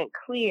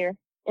 clear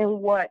in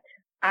what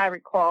I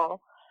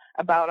recall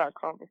about our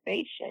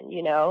conversation,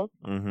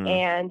 Mm-hmm.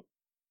 and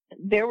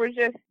there were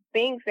just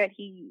things that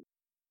he,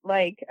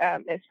 like,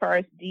 as far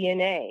as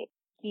DNA,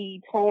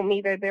 he told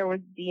me that there was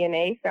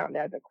DNA found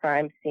at the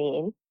crime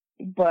scene,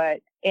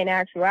 but in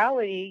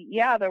actuality,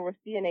 yeah, there was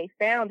DNA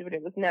found, but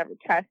it was never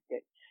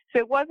tested. So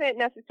it wasn't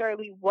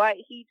necessarily what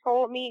he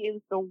told me, it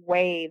was the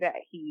way that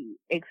he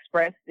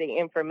expressed the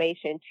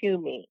information to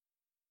me.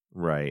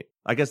 Right.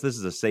 I guess this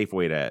is a safe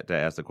way to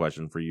ask the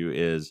question for you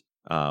is,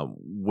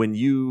 when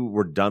you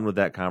were done with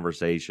that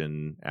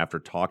conversation after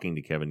talking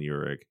to Kevin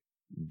Urich,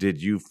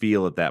 did you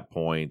feel at that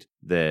point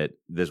that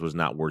this was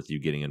not worth you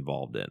getting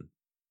involved in?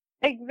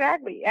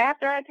 Exactly.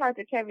 After I talked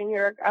to Kevin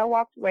Urich, I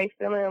walked away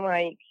feeling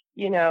like,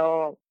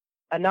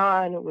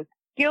 Adnan was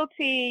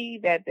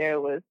guilty, that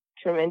there was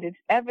tremendous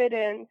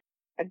evidence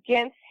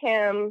against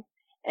him,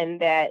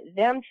 and that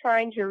them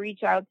trying to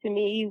reach out to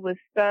me was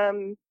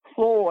some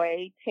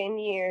ploy 10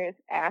 years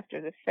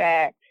after the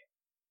fact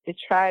to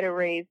try to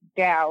raise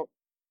doubt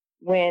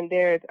when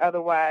there's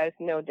otherwise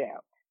no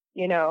doubt,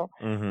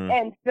 Mm-hmm.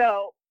 And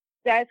so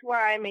that's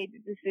why I made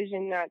the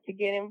decision not to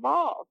get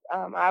involved.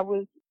 I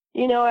was,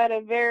 at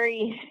a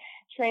very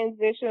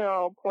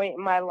transitional point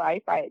in my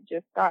life. I had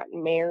just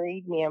gotten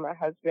married. Me and my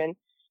husband,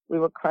 we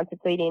were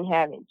contemplating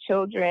having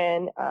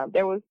children.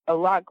 There was a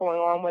lot going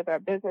on with our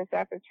business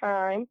at the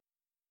time.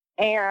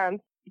 And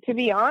to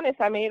be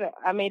honest, I made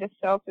a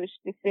selfish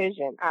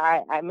decision.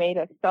 I made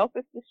a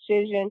selfish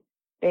decision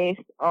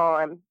based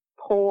on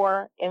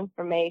poor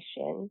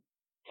information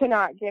to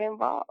not get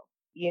involved,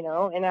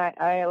 and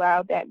I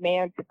allowed that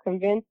man to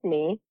convince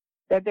me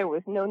that there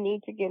was no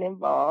need to get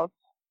involved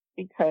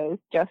because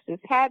justice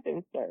had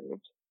been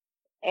served.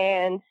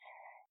 And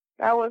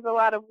that was a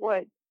lot of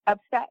what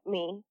upset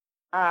me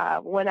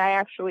when I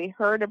actually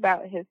heard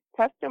about his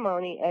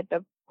testimony at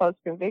the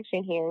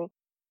post-conviction hearing,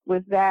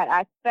 was that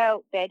I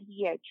felt that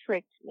he had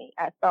tricked me.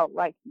 I felt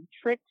like he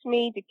tricked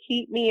me to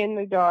keep me in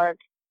the dark.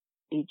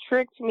 He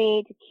tricked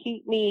me to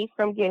keep me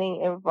from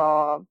getting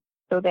involved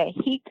so that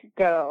he could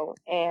go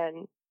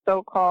and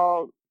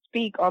so-called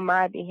speak on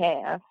my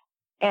behalf.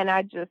 And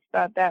I just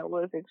thought that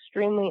was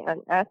extremely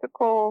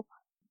unethical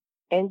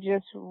and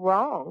just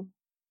wrong.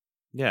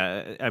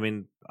 Yeah, I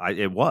mean,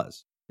 it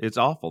was. It's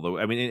awful, though.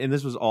 I mean, and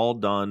this was all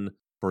done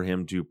for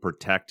him to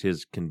protect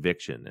his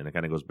conviction. And it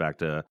kind of goes back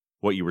to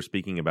what you were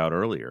speaking about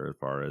earlier as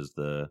far as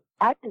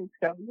I think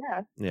so,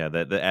 yeah. Yeah,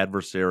 the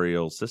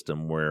adversarial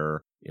system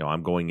where,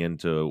 I'm going in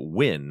to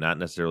win, not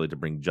necessarily to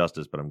bring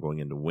justice, but I'm going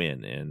in to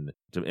win. And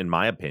in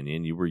my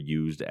opinion, you were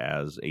used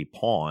as a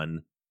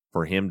pawn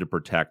for him to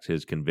protect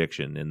his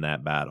conviction in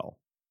that battle.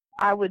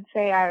 I would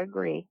say I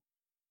agree.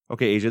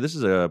 Okay, Asia, this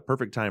is a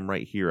perfect time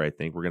right here, I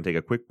think. We're going to take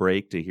a quick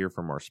break to hear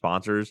from our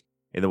sponsors,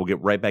 and then we'll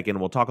get right back in, and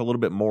we'll talk a little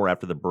bit more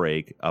after the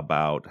break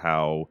about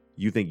how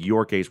you think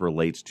your case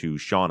relates to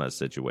Shawna's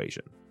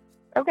situation.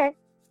 Okay.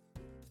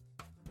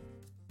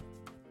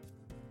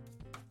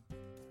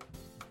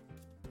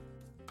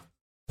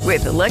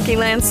 With the Lucky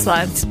Land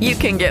Slots, you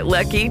can get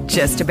lucky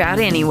just about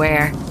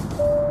anywhere.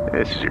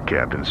 This is your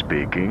captain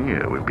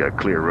speaking. We've got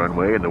clear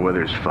runway and the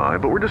weather's fine,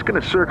 but we're just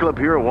going to circle up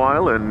here a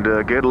while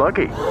and get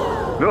lucky.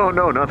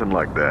 No, nothing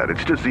like that.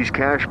 It's just these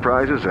cash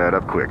prizes add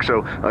up quick.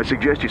 So I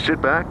suggest you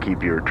sit back,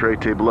 keep your tray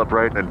table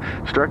upright, and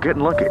start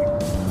getting lucky.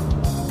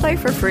 Play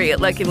for free at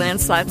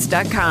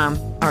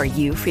LuckyLandSlots.com. Are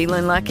you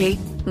feeling lucky?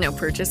 No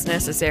purchase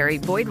necessary.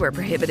 Void where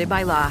prohibited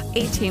by law.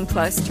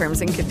 18+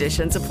 terms and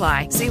conditions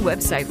apply. See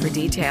website for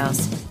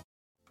details.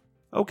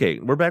 Okay,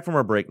 we're back from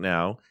our break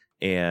now.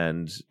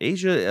 And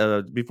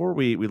Asia, before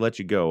we let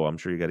you go, I'm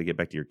sure you got to get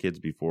back to your kids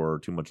before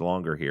too much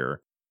longer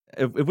here.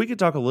 If we could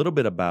talk a little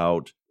bit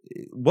about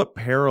what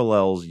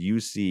parallels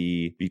you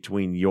see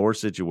between your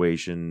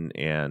situation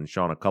and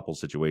Shawna Cupples'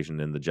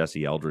 situation in the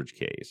Jesse Eldridge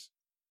case.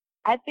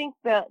 I think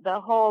the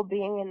whole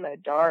being in the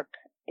dark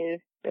is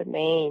the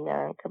main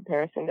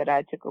comparison that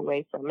I took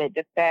away from it.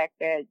 The fact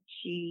that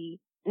she,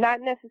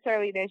 not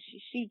necessarily that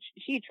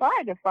she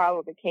tried to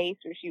follow the case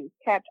or she was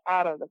kept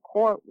out of the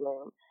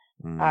courtroom,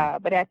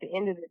 But at the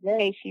end of the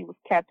day, she was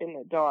kept in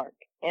the dark.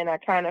 And I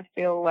kind of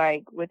feel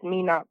like with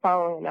me not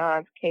following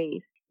Ann's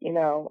case,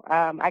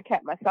 I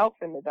kept myself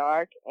in the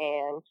dark.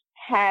 And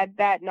had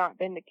that not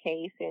been the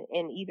case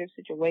in either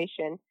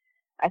situation,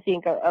 I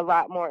think a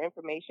lot more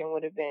information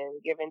would have been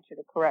given to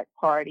the correct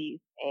parties,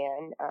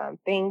 and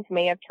things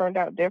may have turned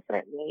out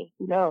differently.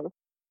 Who knows?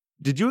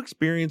 Did you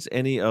experience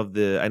any of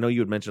I know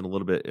you had mentioned a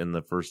little bit in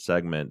the first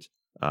segment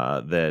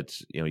that,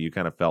 you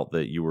kind of felt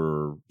that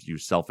you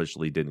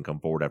selfishly didn't come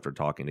forward after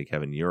talking to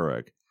Kevin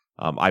Urich.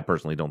 I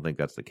personally don't think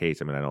that's the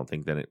case. I mean, I don't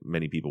think that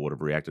many people would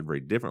have reacted very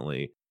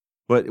differently.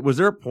 But was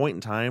there a point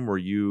in time where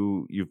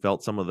you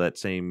felt some of that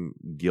same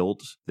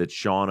guilt that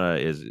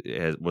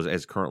Shawna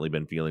has currently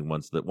been feeling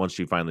once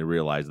she finally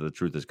realized that the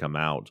truth has come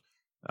out,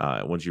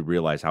 once you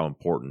realized how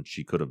important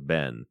she could have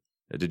been?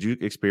 Did you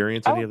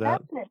experience any of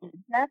that?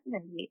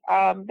 Definitely.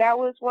 That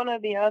was one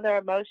of the other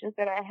emotions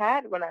that I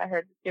had when I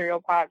heard the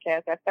Serial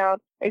podcast. I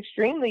felt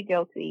extremely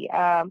guilty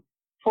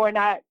for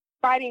not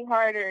fighting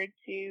harder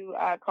to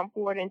come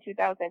forward in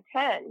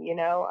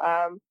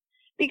 2010,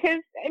 because,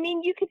 I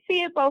mean, you could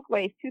see it both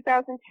ways.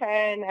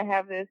 2010, I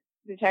have this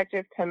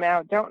detective come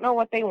out, don't know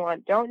what they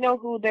want, don't know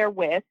who they're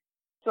with.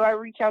 So I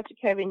reach out to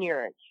Kevin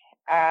Urich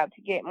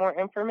to get more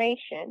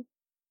information.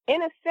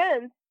 In a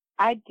sense,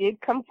 I did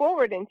come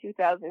forward in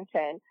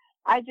 2010.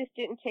 I just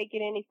didn't take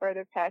it any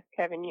further past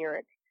Kevin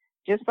Urich.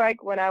 Just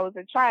like when I was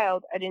a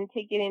child, I didn't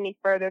take it any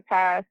further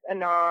past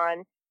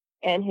Adnan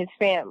and his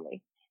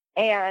family.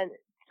 And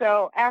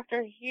so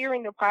after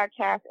hearing the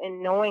podcast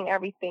and knowing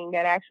everything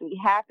that actually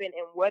happened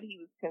and what he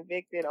was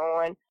convicted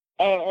on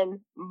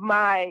and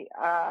my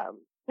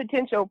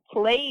potential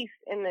place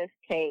in this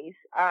case,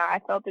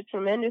 I felt a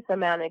tremendous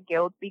amount of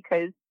guilt,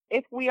 because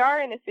if we are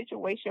in a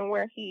situation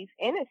where he's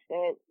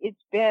innocent,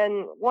 it's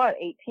been,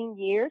 18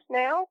 years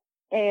now?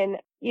 And,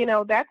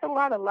 that's a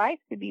lot of life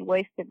to be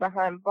wasted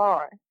behind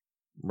bars.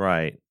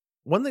 Right.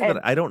 One thing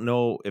that I don't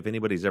know if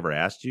anybody's ever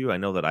asked you, I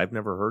know that I've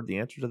never heard the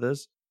answer to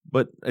this,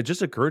 but it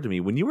just occurred to me,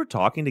 when you were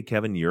talking to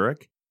Kevin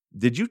Urich,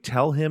 did you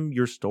tell him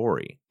your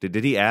story?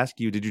 Did he ask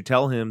you, did you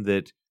tell him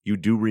that you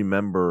do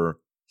remember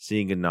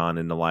seeing Adnan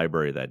in the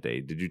library that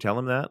day? Did you tell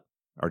him that?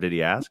 Or did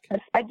he ask?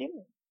 Yes, I did.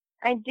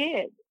 And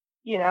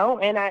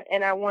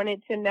I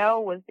wanted to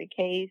know, was the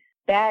case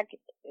back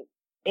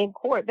in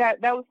court.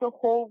 That was the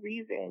whole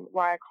reason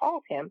why I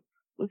called him,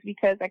 was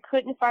because I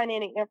couldn't find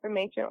any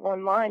information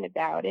online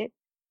about it.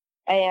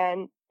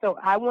 And so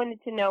I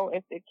wanted to know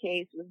if the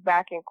case was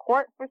back in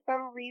court for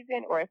some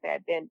reason, or if it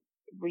had been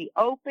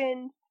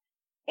reopened.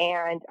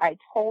 And I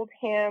told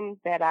him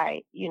that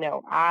I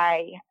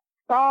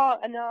saw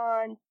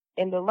Adnan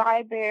in the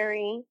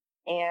library,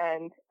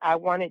 and I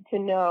wanted to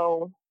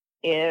know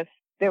if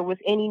there was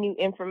any new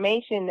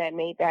information that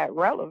made that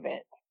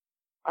relevant.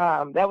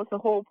 That was the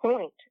whole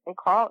point in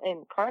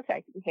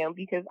contacting him,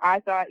 because I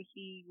thought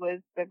he was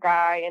the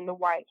guy in the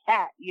white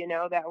hat,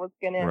 that was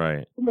going to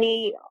tell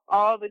me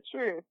all the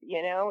truth,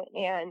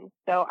 and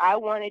so I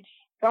wanted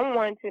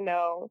someone to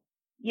know,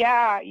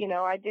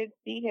 I did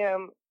see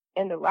him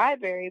in the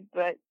library,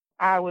 but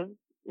I was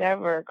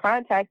never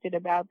contacted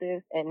about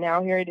this, and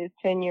now here it is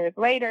 10 years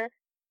later,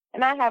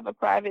 and I have a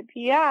private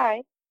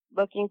PI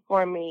looking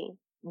for me.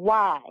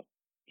 Why?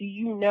 Do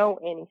you know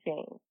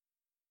anything?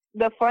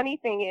 The funny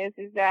thing is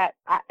that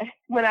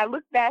when I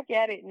look back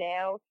at it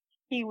now,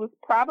 he was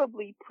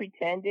probably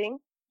pretending,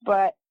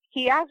 but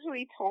he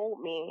actually told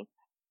me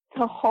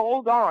to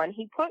hold on.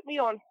 He put me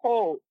on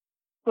hold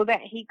so that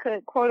he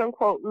could, quote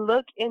unquote,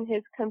 look in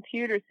his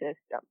computer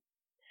system.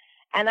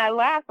 And I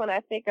laugh when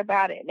I think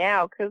about it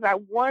now, because I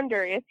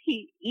wonder if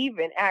he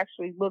even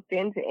actually looked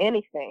into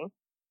anything.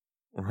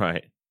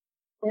 Right.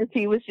 If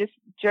he was just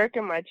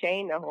jerking my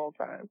chain the whole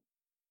time.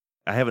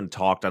 I haven't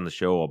talked on the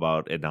show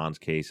about Adnan's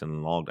case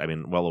in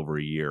well over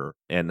a year.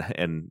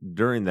 And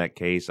during that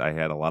case, I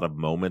had a lot of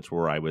moments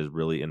where I was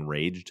really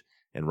enraged.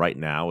 And right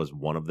now is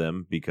one of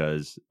them,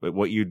 because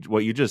what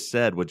you just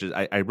said, which is,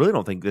 I really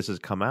don't think this has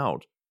come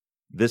out,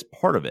 this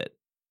part of it.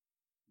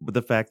 But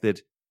the fact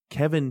that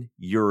Kevin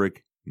Urich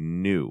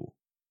knew,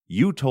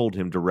 you told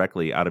him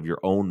directly out of your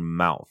own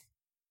mouth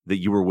that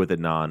you were with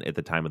Adnan at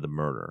the time of the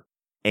murder,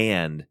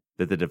 and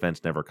that the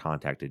defense never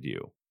contacted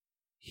you.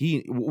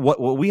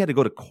 We had to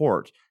go to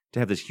court to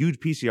have this huge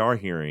PCR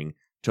hearing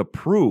to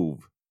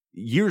prove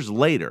years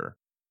later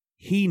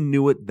he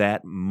knew it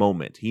that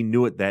moment. He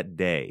knew it that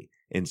day,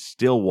 and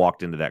still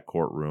walked into that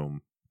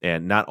courtroom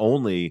and not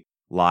only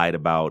lied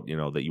about,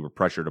 that you were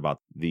pressured about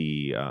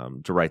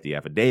to write the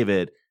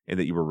affidavit and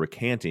that you were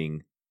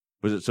recanting.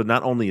 So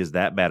not only is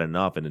that bad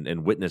enough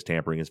and witness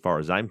tampering as far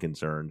as I'm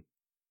concerned,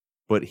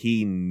 but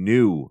he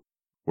knew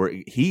where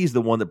he's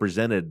the one that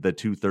presented the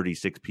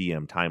 2:36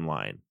 p.m.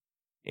 timeline.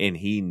 And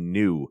he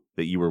knew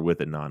that you were with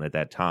Adnan at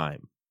that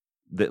time.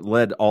 That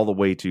led all the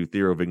way to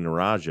Theory of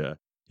Ignoragia.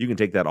 You can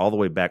take that all the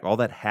way back. All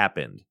that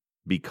happened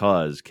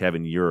because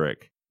Kevin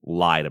Urich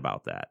lied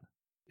about that.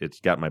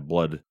 It's got my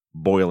blood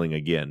boiling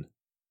again.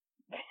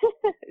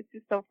 It's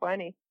just so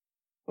funny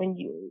when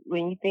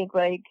you think,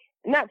 like,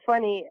 not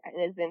funny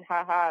as in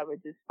haha,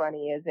 but just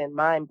funny as in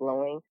mind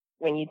blowing.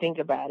 when you think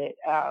about it.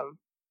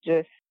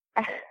 Just,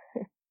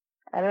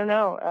 I don't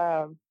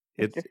know.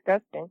 It's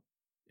disgusting.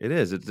 It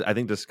is. I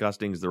think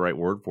disgusting is the right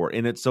word for it.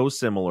 And it's so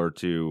similar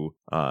to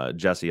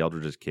Jesse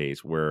Eldridge's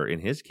case, where in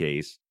his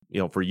case,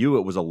 for you,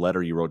 it was a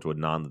letter you wrote to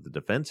Adnan that the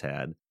defense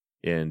had.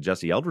 In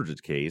Jesse Eldridge's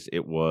case,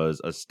 it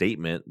was a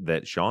statement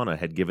that Shawna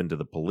had given to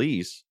the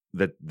police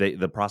that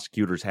the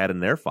prosecutors had in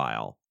their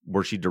file,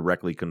 where she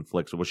directly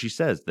conflicts. Well, she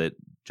says that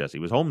Jesse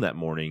was home that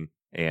morning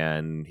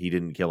and he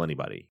didn't kill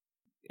anybody.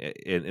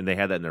 And they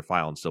had that in their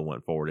file and still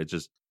went forward. It's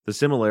just, the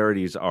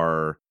similarities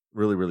are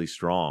really, really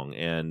strong.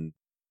 And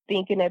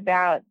thinking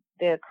about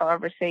the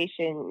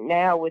conversation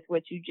now with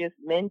what you just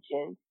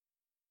mentioned,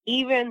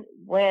 even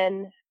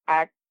when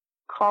I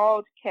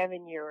called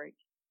Kevin Urich,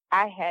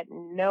 I had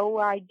no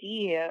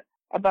idea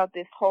about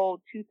this whole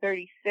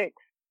 236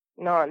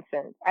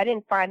 nonsense. I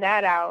didn't find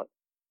that out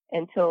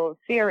until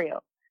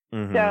Serial.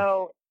 Mm-hmm.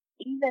 So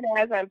even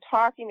as I'm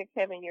talking to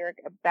Kevin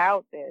Urich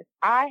about this,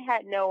 I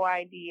had no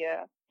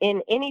idea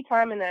in any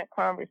time in that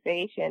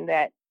conversation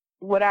that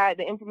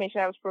the information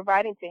I was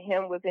providing to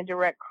him was in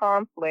direct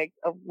conflict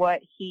of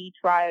what he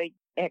tried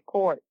at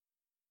court.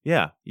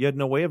 Yeah, you had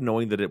no way of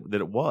knowing that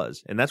it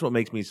was. And that's what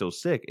makes me so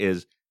sick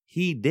is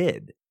he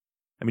did.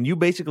 I mean, you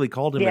basically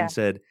called him and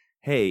said,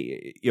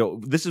 hey,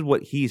 this is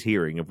what he's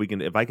hearing.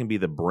 If I can be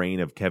the brain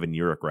of Kevin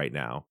Urich right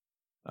now,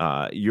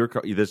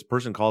 this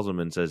person calls him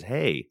and says,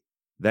 hey,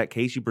 that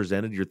case you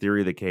presented, your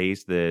theory of the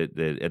case that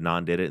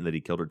Adnan did it and that he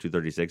killed her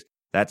 236,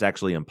 that's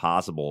actually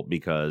impossible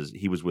because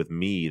he was with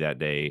me that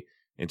day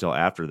until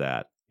after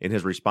that. And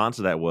his response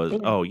to that was,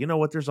 oh, you know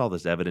what? There's all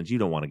this evidence. You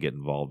don't want to get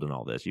involved in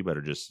all this. You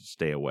better just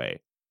stay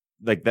away.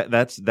 Like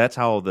that's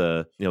how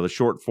the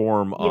short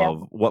form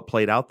of what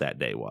played out that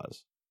day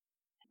was.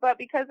 But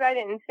because I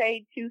didn't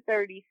say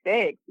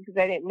 236, because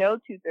I didn't know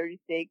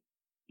 236,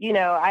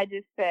 I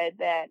just said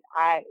that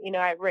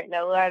I'd written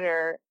a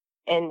letter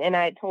and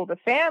I told the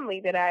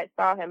family that I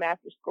saw him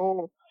after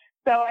school.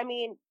 So, I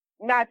mean,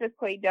 not just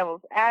play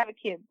devil's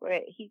advocate,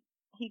 but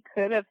he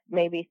could have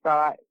maybe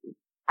thought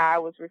I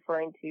was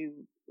referring to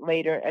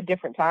later, a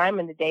different time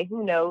in the day.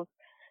 Who knows?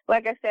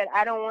 Like I said,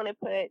 I don't want to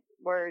put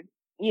words,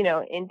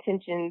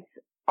 intentions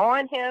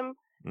on him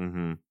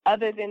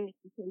other than the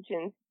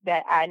intentions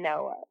that I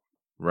know of.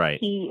 Right.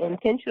 He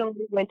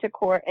intentionally went to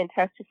court and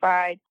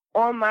testified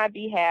on my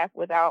behalf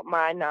without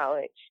my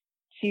knowledge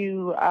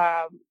to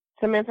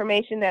some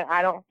information that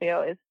I don't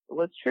feel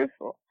was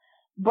truthful.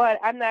 But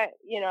I'm not,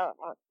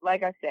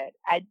 like I said,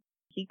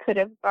 he could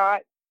have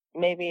thought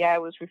maybe I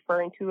was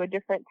referring to a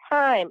different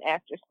time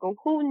after school.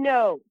 Who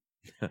knows?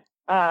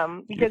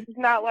 Because it's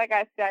not like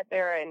I sat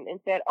there and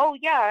said, oh,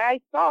 yeah, I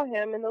saw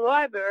him in the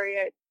library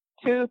at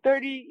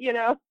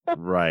 2:30,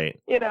 Right.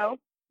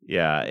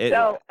 Yeah.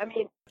 So, I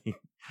mean,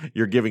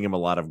 you're giving him a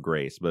lot of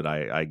grace, but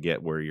I get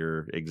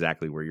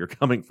exactly where you're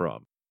coming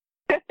from.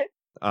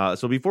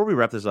 So before we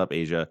wrap this up,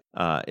 Asia,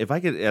 if I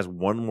could ask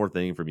one more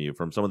thing from you,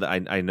 from someone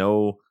that I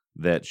know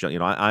that,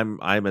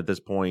 I'm at this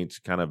point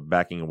kind of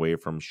backing away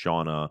from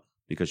Shawna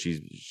because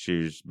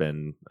she's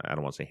been, I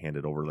don't want to say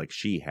handed over like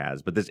she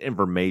has, but this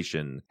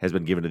information has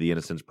been given to the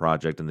Innocence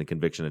Project and the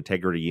Conviction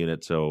Integrity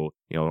Unit. So,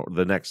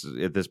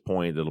 at this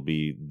point, it'll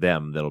be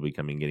them that'll be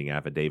getting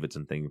affidavits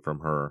and things from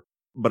her.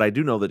 But I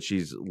do know that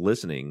she's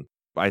listening.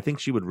 I think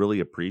she would really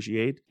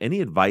appreciate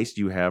any advice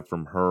you have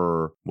from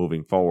her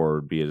moving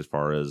forward, be it as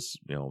far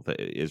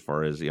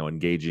as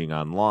engaging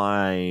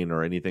online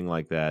or anything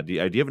like that. Do you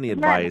have any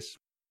advice?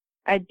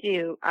 I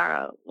do.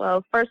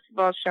 Well, first of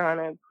all,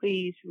 Shawna,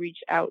 please reach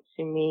out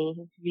to me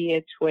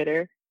via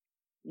Twitter.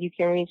 You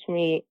can reach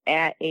me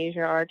at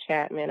Asia R.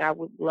 Chapman. I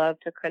would love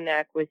to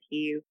connect with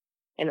you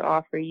and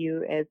offer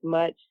you as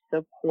much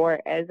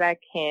support as I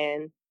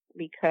can,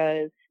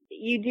 because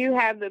you do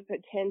have the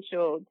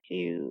potential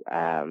to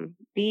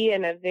be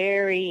in a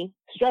very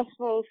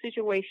stressful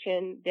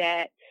situation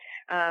that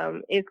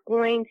is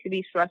going to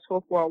be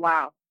stressful for a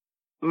while.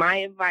 My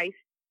advice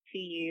to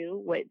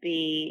you would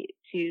be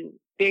to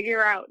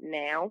figure out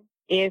now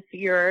if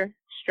you're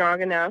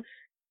strong enough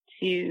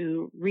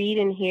to read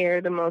and hear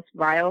the most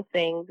vile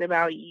things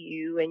about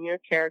you and your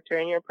character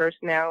and your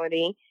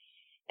personality,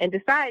 and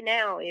decide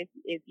now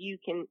if you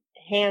can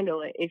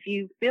handle it. If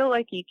you feel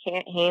like you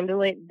can't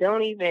handle it,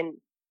 don't even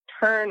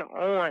turn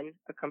on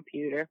a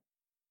computer.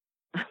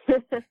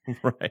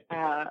 Right.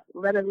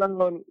 Let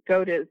alone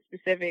go to a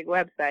specific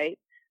website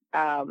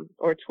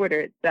or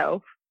Twitter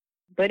itself.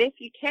 But if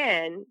you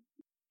can,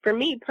 for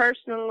me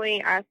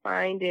personally, I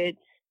find it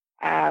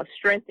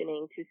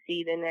strengthening to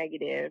see the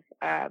negative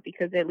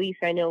because at least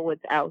I know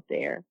what's out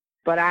there.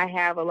 But I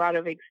have a lot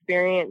of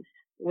experience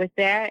with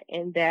that,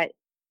 and that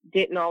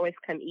didn't always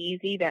come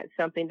easy. That's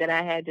something that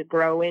I had to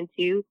grow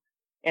into,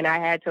 and I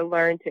had to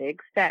learn to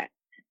accept.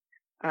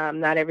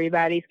 Not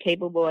everybody's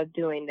capable of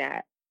doing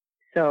that.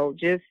 So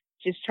just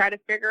try to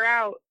figure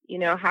out,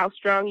 how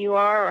strong you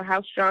are or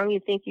how strong you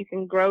think you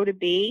can grow to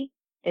be.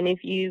 And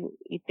if you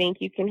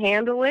think you can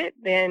handle it,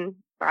 then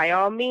by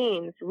all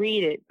means,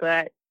 read it.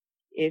 But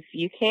if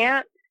you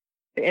can't,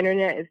 the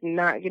internet is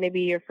not going to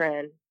be your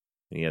friend.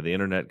 Yeah, the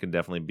internet can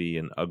definitely be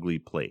an ugly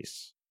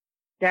place.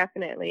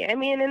 definitely. I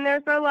mean, and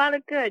there's a lot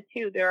of good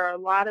too. There are a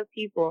lot of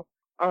people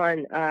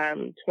on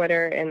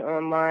Twitter and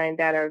online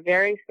that are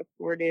very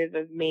supportive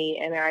of me,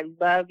 and I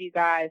love you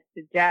guys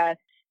to death,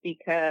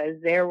 because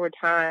there were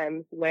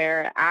times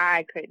where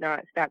I could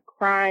not stop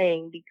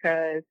crying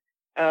because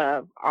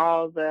of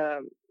all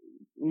the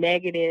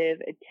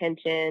negative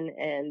attention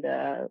and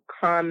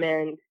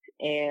comments.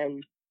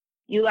 And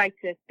you like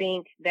to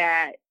think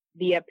that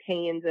the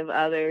opinions of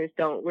others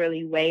don't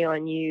really weigh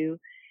on you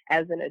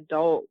as an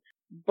adult,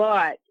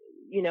 but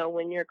you know,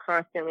 when you're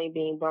constantly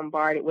being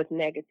bombarded with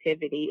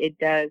negativity, it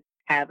does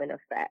have an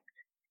effect.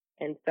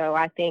 And so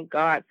I thank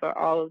God for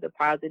all of the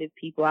positive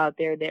people out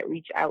there that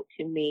reach out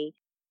to me,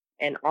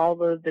 and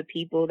all of the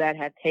people that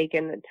have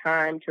taken the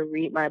time to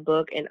read my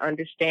book and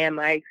understand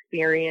my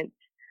experience,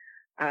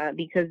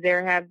 because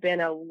there have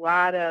been a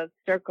lot of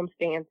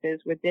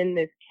circumstances within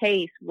this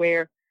case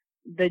where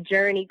the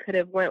journey could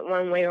have went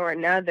one way or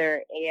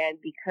another, and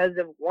because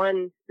of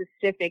one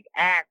specific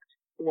act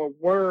or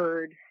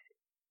word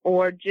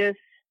or just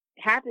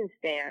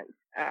happenstance,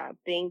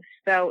 things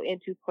fell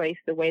into place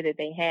the way that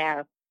they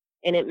have.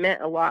 And it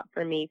meant a lot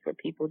for me for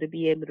people to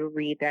be able to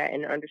read that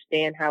and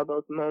understand how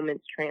those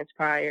moments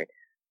transpired.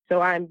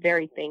 So I'm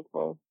very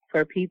thankful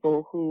for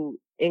people who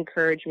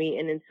encourage me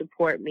and then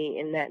support me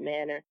in that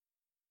manner.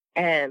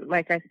 And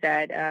like I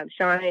said,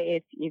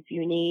 Shawna, if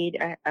you need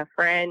a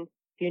friend,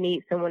 if you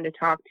need someone to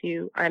talk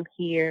to, I'm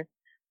here.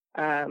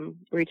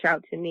 Reach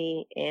out to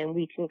me and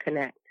we can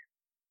connect.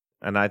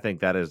 And I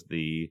think that is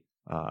the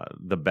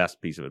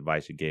best piece of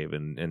advice you gave.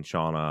 And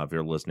Shawna, if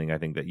you're listening, I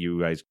think that you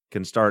guys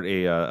can start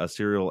a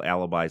Serial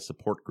Alibi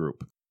support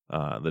group.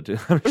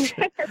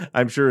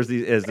 I'm sure as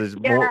there's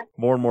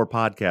more and more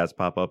podcasts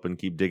pop up and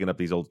keep digging up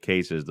these old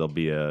cases, there'll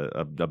be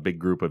a big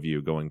group of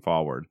you going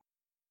forward.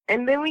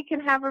 And then we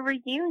can have a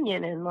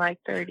reunion in like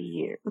 30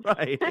 years.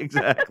 Right,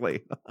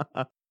 exactly.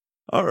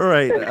 All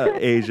right,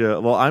 Asia.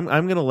 Well, I'm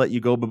going to let you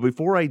go, but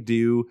before I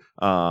do,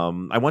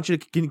 I want you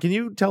to can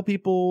you tell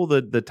people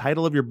the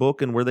title of your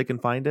book and where they can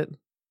find it?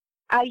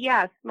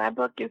 Yes, my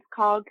book is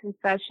called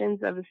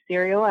Confessions of a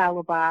Serial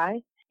Alibi,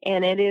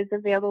 and it is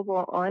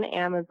available on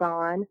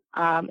Amazon.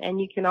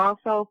 And you can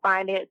also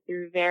find it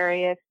through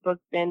various book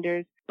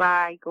vendors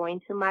by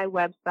going to my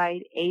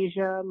website,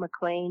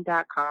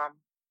 asiamcclain.com.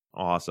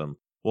 Awesome.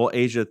 Well,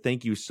 Asia,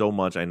 thank you so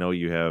much. I know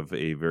you have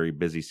a very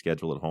busy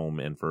schedule at home,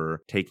 and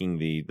for taking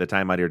the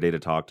time out of your day to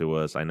talk to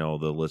us. I know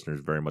the listeners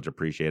very much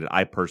appreciate it.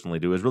 I personally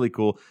do. It's really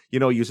cool. You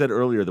know, you said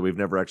earlier that we've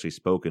never actually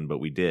spoken, but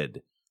we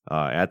did.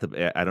 I don't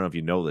know if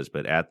you know this,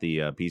 but at the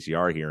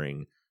PCR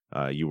hearing,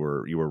 you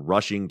were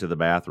rushing to the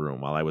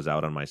bathroom while I was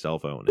out on my cell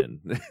phone,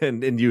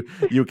 and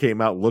you came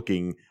out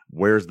looking,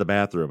 where's the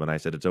bathroom? And I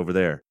said, it's over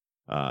there.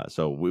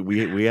 So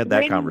we had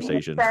that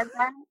conversation.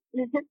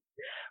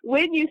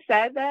 When you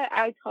said that,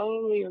 I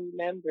totally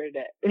remembered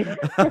it.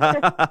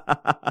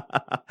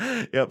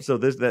 Yep. So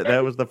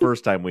that was the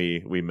first time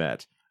we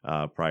met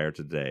prior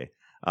to today.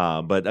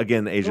 But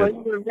again, Asia, well,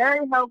 you were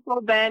very helpful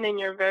then, and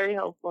you're very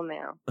helpful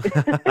now.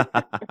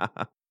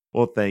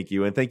 Well, thank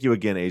you, and thank you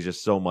again, Asia,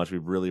 so much. We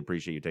really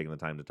appreciate you taking the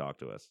time to talk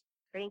to us.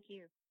 Thank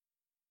you.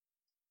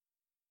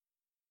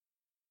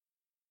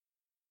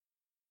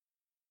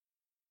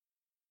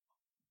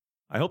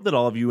 I hope that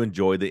all of you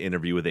enjoyed the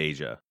interview with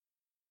Asia.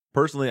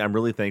 Personally, I'm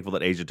really thankful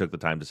that Asia took the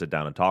time to sit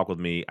down and talk with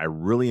me. I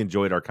really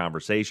enjoyed our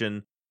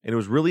conversation, and it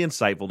was really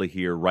insightful to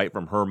hear right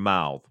from her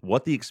mouth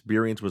what the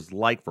experience was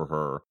like for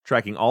her,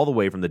 tracking all the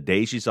way from the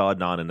day she saw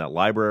Adnan in that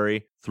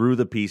library through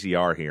the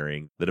PCR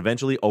hearing that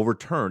eventually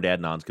overturned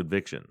Adnan's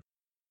conviction.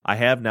 I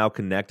have now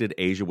connected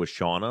Asia with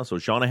Shawna, so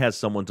Shawna has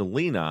someone to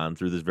lean on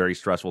through this very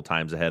stressful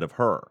times ahead of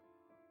her.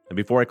 And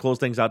before I close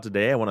things out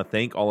today, I want to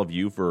thank all of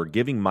you for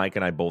giving Mike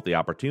and I both the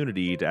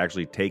opportunity to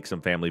actually take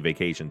some family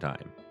vacation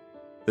time.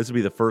 This will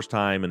be the first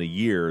time in a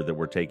year that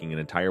we're taking an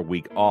entire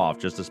week off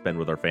just to spend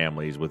with our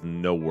families with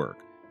no work.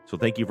 So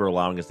thank you for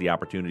allowing us the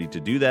opportunity to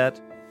do that.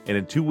 And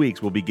in 2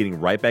 weeks, we'll be getting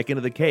right back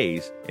into the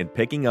case and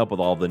picking up with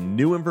all the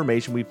new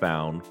information we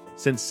found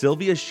since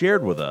Sylvia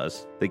shared with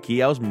us that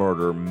Keow's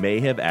murder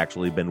may have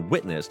actually been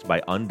witnessed by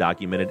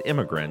undocumented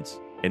immigrants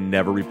and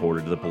never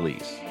reported to the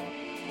police.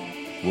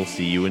 We'll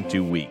see you in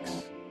 2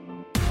 weeks.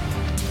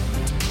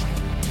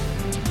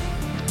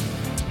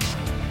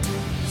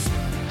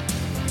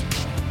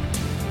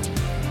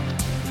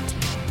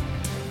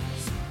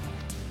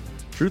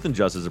 Truth and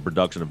Justice is a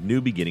production of New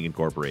Beginning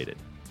Incorporated.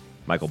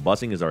 Michael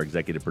Bussing is our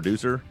executive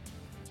producer.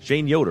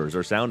 Shane Yoder is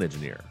our sound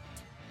engineer.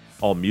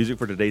 All music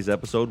for today's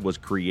episode was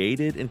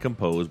created and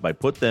composed by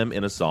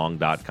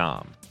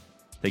PutThemInASong.com.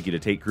 Thank you to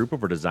Tate Krupa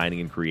for designing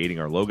and creating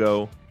our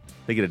logo.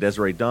 Thank you to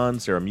Desiree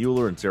Dunn, Sarah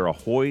Mueller, and Sarah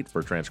Hoyt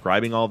for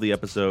transcribing all of the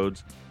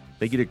episodes.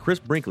 Thank you to Chris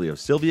Brinkley of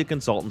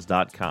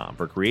SylviaConsultants.com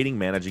for creating,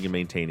 managing, and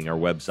maintaining our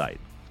website.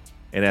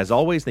 And as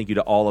always, thank you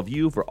to all of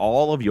you for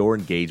all of your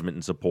engagement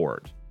and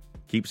support.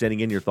 Keep sending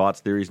in your thoughts,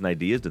 theories, and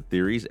ideas to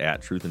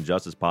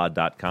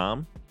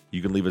theories@truthandjusticepod.com.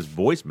 You can leave us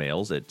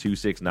voicemails at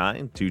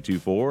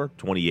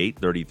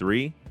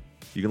 269-224-2833.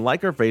 You can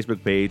like our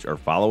Facebook page or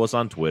follow us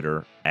on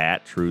Twitter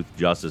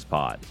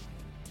 @TruthJusticePod.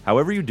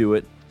 However you do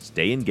it,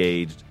 stay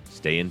engaged,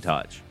 stay in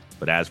touch.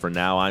 But as for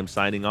now, I'm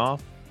signing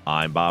off.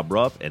 I'm Bob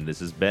Rupp, and this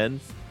has been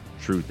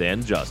Truth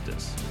and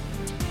Justice.